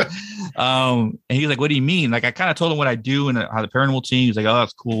shit out of him. And he's like, what do you mean? Like, I kind of told him what I do and how the paranormal team. He's like, oh,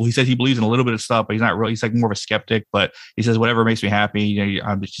 that's cool. He says he believes in a little bit of stuff, but he's not really, he's like more of a skeptic, but he says, whatever makes me happy. You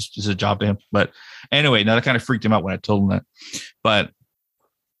know, it's just a job to him. But anyway, that kind of freaked him out when I told him that. But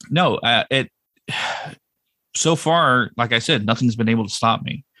no, so far, like I said, nothing's been able to stop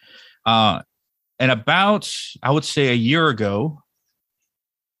me. And about, I would say about a year ago,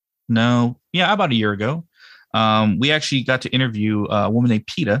 we actually got to interview a woman named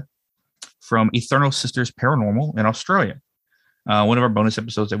Peta from Eternal Sisters Paranormal in Australia. One of our bonus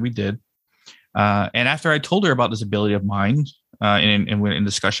episodes that we did. And after I told her about this ability of mine, in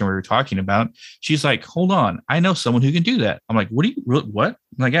discussion we were talking about, she's like, hold on, I know someone who can do that. I'm like, what? I'm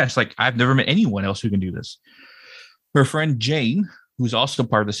like, yeah, it's like, I've never met anyone else who can do this. Her friend Jane, who's also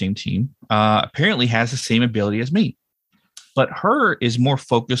part of the same team, apparently has the same ability as me, but her is more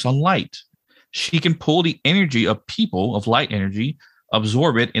focused on light. she can pull the energy of people, of light energy,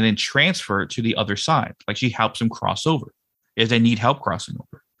 absorb it, and then transfer it to the other side. Like she helps them cross over if they need help crossing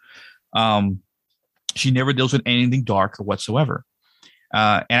over. She never deals with anything dark or whatsoever.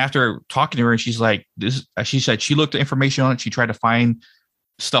 And after talking to her, and she's like, she said she looked at information on it. She tried to find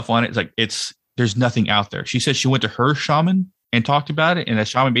stuff on it. It's like, there's nothing out there. She said she went to her shaman and talked about it. And the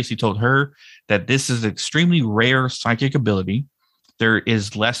shaman basically told her that this is an extremely rare psychic ability. There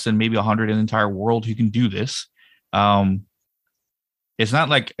is less than maybe 100 in the entire world who can do this. It's not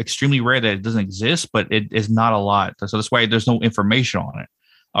like extremely rare that it doesn't exist, but it is not a lot. So that's why there's no information on it.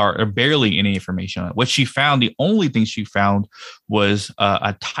 Or barely any information on it. What she found, the only thing she found was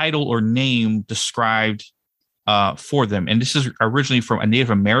a title or name described for them. And this is originally from a Native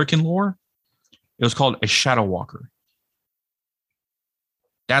American lore. It was called a shadow walker.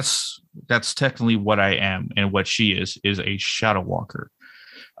 That's technically what I am, and what she is a shadow walker.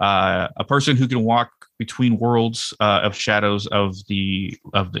 A person who can walk between worlds of shadows of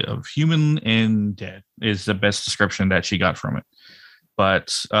human and dead is the best description that she got from it.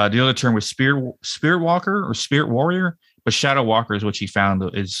 But the other term was spirit walker or spirit warrior. But shadow walker is what she found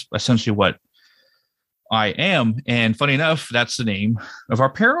is essentially what I am. And funny enough, that's the name of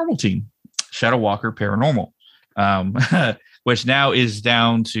our paranormal team, Shadow Walker Paranormal, which now is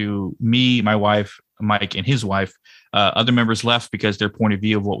down to me, my wife, Mike, and his wife. Other members left because their point of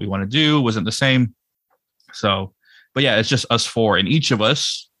view of what we want to do wasn't the same. So, but yeah, it's just us four. And each of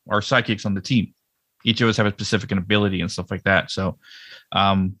us are psychics on the team. Each of us have a specific ability and stuff like that. So,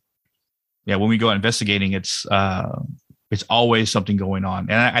 when we go out investigating, it's always something going on.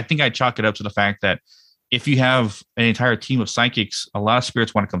 And I think I chalk it up to the fact that if you have an entire team of psychics, a lot of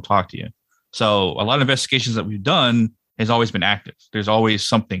spirits want to come talk to you. So a lot of investigations that we've done has always been active. There's always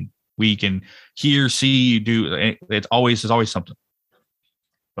something we can hear, see, do. There's always something.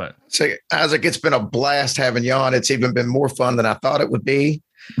 But so, Isaac, it's been a blast having you on. It's even been more fun than I thought it would be.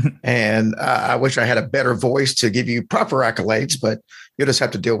 And I wish I had a better voice to give you proper accolades, but you'll just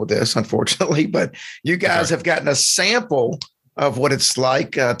have to deal with this, unfortunately. But you guys have gotten a sample of what it's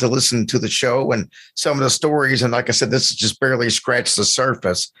like to listen to the show and some of the stories. And like I said, this just barely scratched the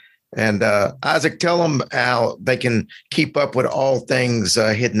surface. And Isaac, tell them how they can keep up with all things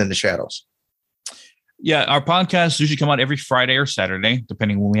hidden in the shadows. Yeah, our podcasts usually come out every Friday or Saturday,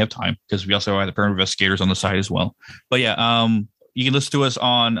 depending when we have time, because we also have the paranormal investigators on the side as well. But yeah, you can listen to us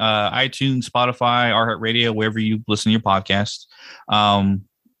on iTunes, Spotify, iHeartRadio, wherever you listen to your podcasts.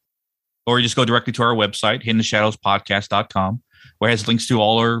 Or you just go directly to our website, hiddenshadowspodcast.com, where it has links to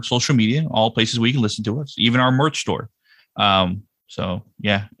all our social media, all places where you can listen to us, even our merch store. So,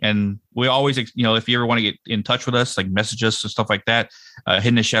 yeah. And we always, if you ever want to get in touch with us, like message us and stuff like that,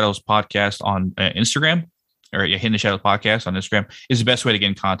 Hidden in Shadows Podcast on Instagram, or Hidden in Shadows Podcast on Instagram is the best way to get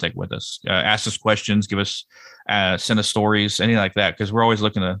in contact with us. Ask us questions, send us stories, anything like that, because we're always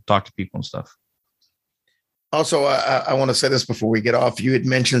looking to talk to people and stuff. Also, I want to say this before we get off. You had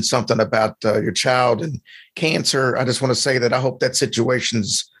mentioned something about your child and cancer. I just want to say that I hope that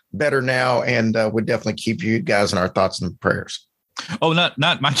situation's better now, and we definitely keep you guys in our thoughts and prayers. Oh, not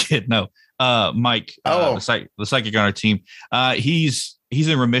my kid. No, Mike, the psychic on our team. He's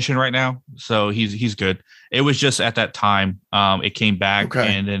in remission right now, so he's good. It was just at that time, it came back,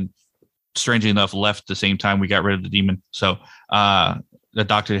 and then strangely enough left the same time we got rid of the demon. So the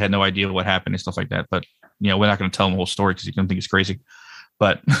doctor had no idea what happened and stuff like that. But we're not going to tell him the whole story because he's going to think it's crazy.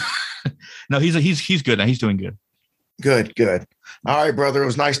 But no, he's good now. He's doing good. Good. All right, brother. It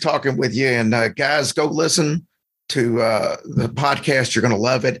was nice talking with you. And guys, go listen to the podcast. You're going to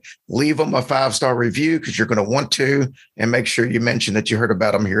love it. Leave them a 5-star review because you're going to want to, and make sure you mention that you heard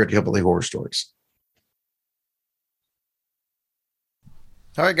about them here at Hillbilly Horror Stories.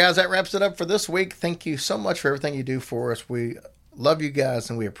 All right, guys, that wraps it up for this week. Thank you so much for everything you do for us. We love you guys,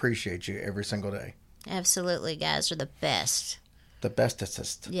 and we appreciate you every single day. Absolutely, guys are the best. The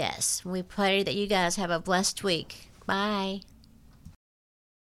bestest. Yes. We pray that you guys have a blessed week. Bye.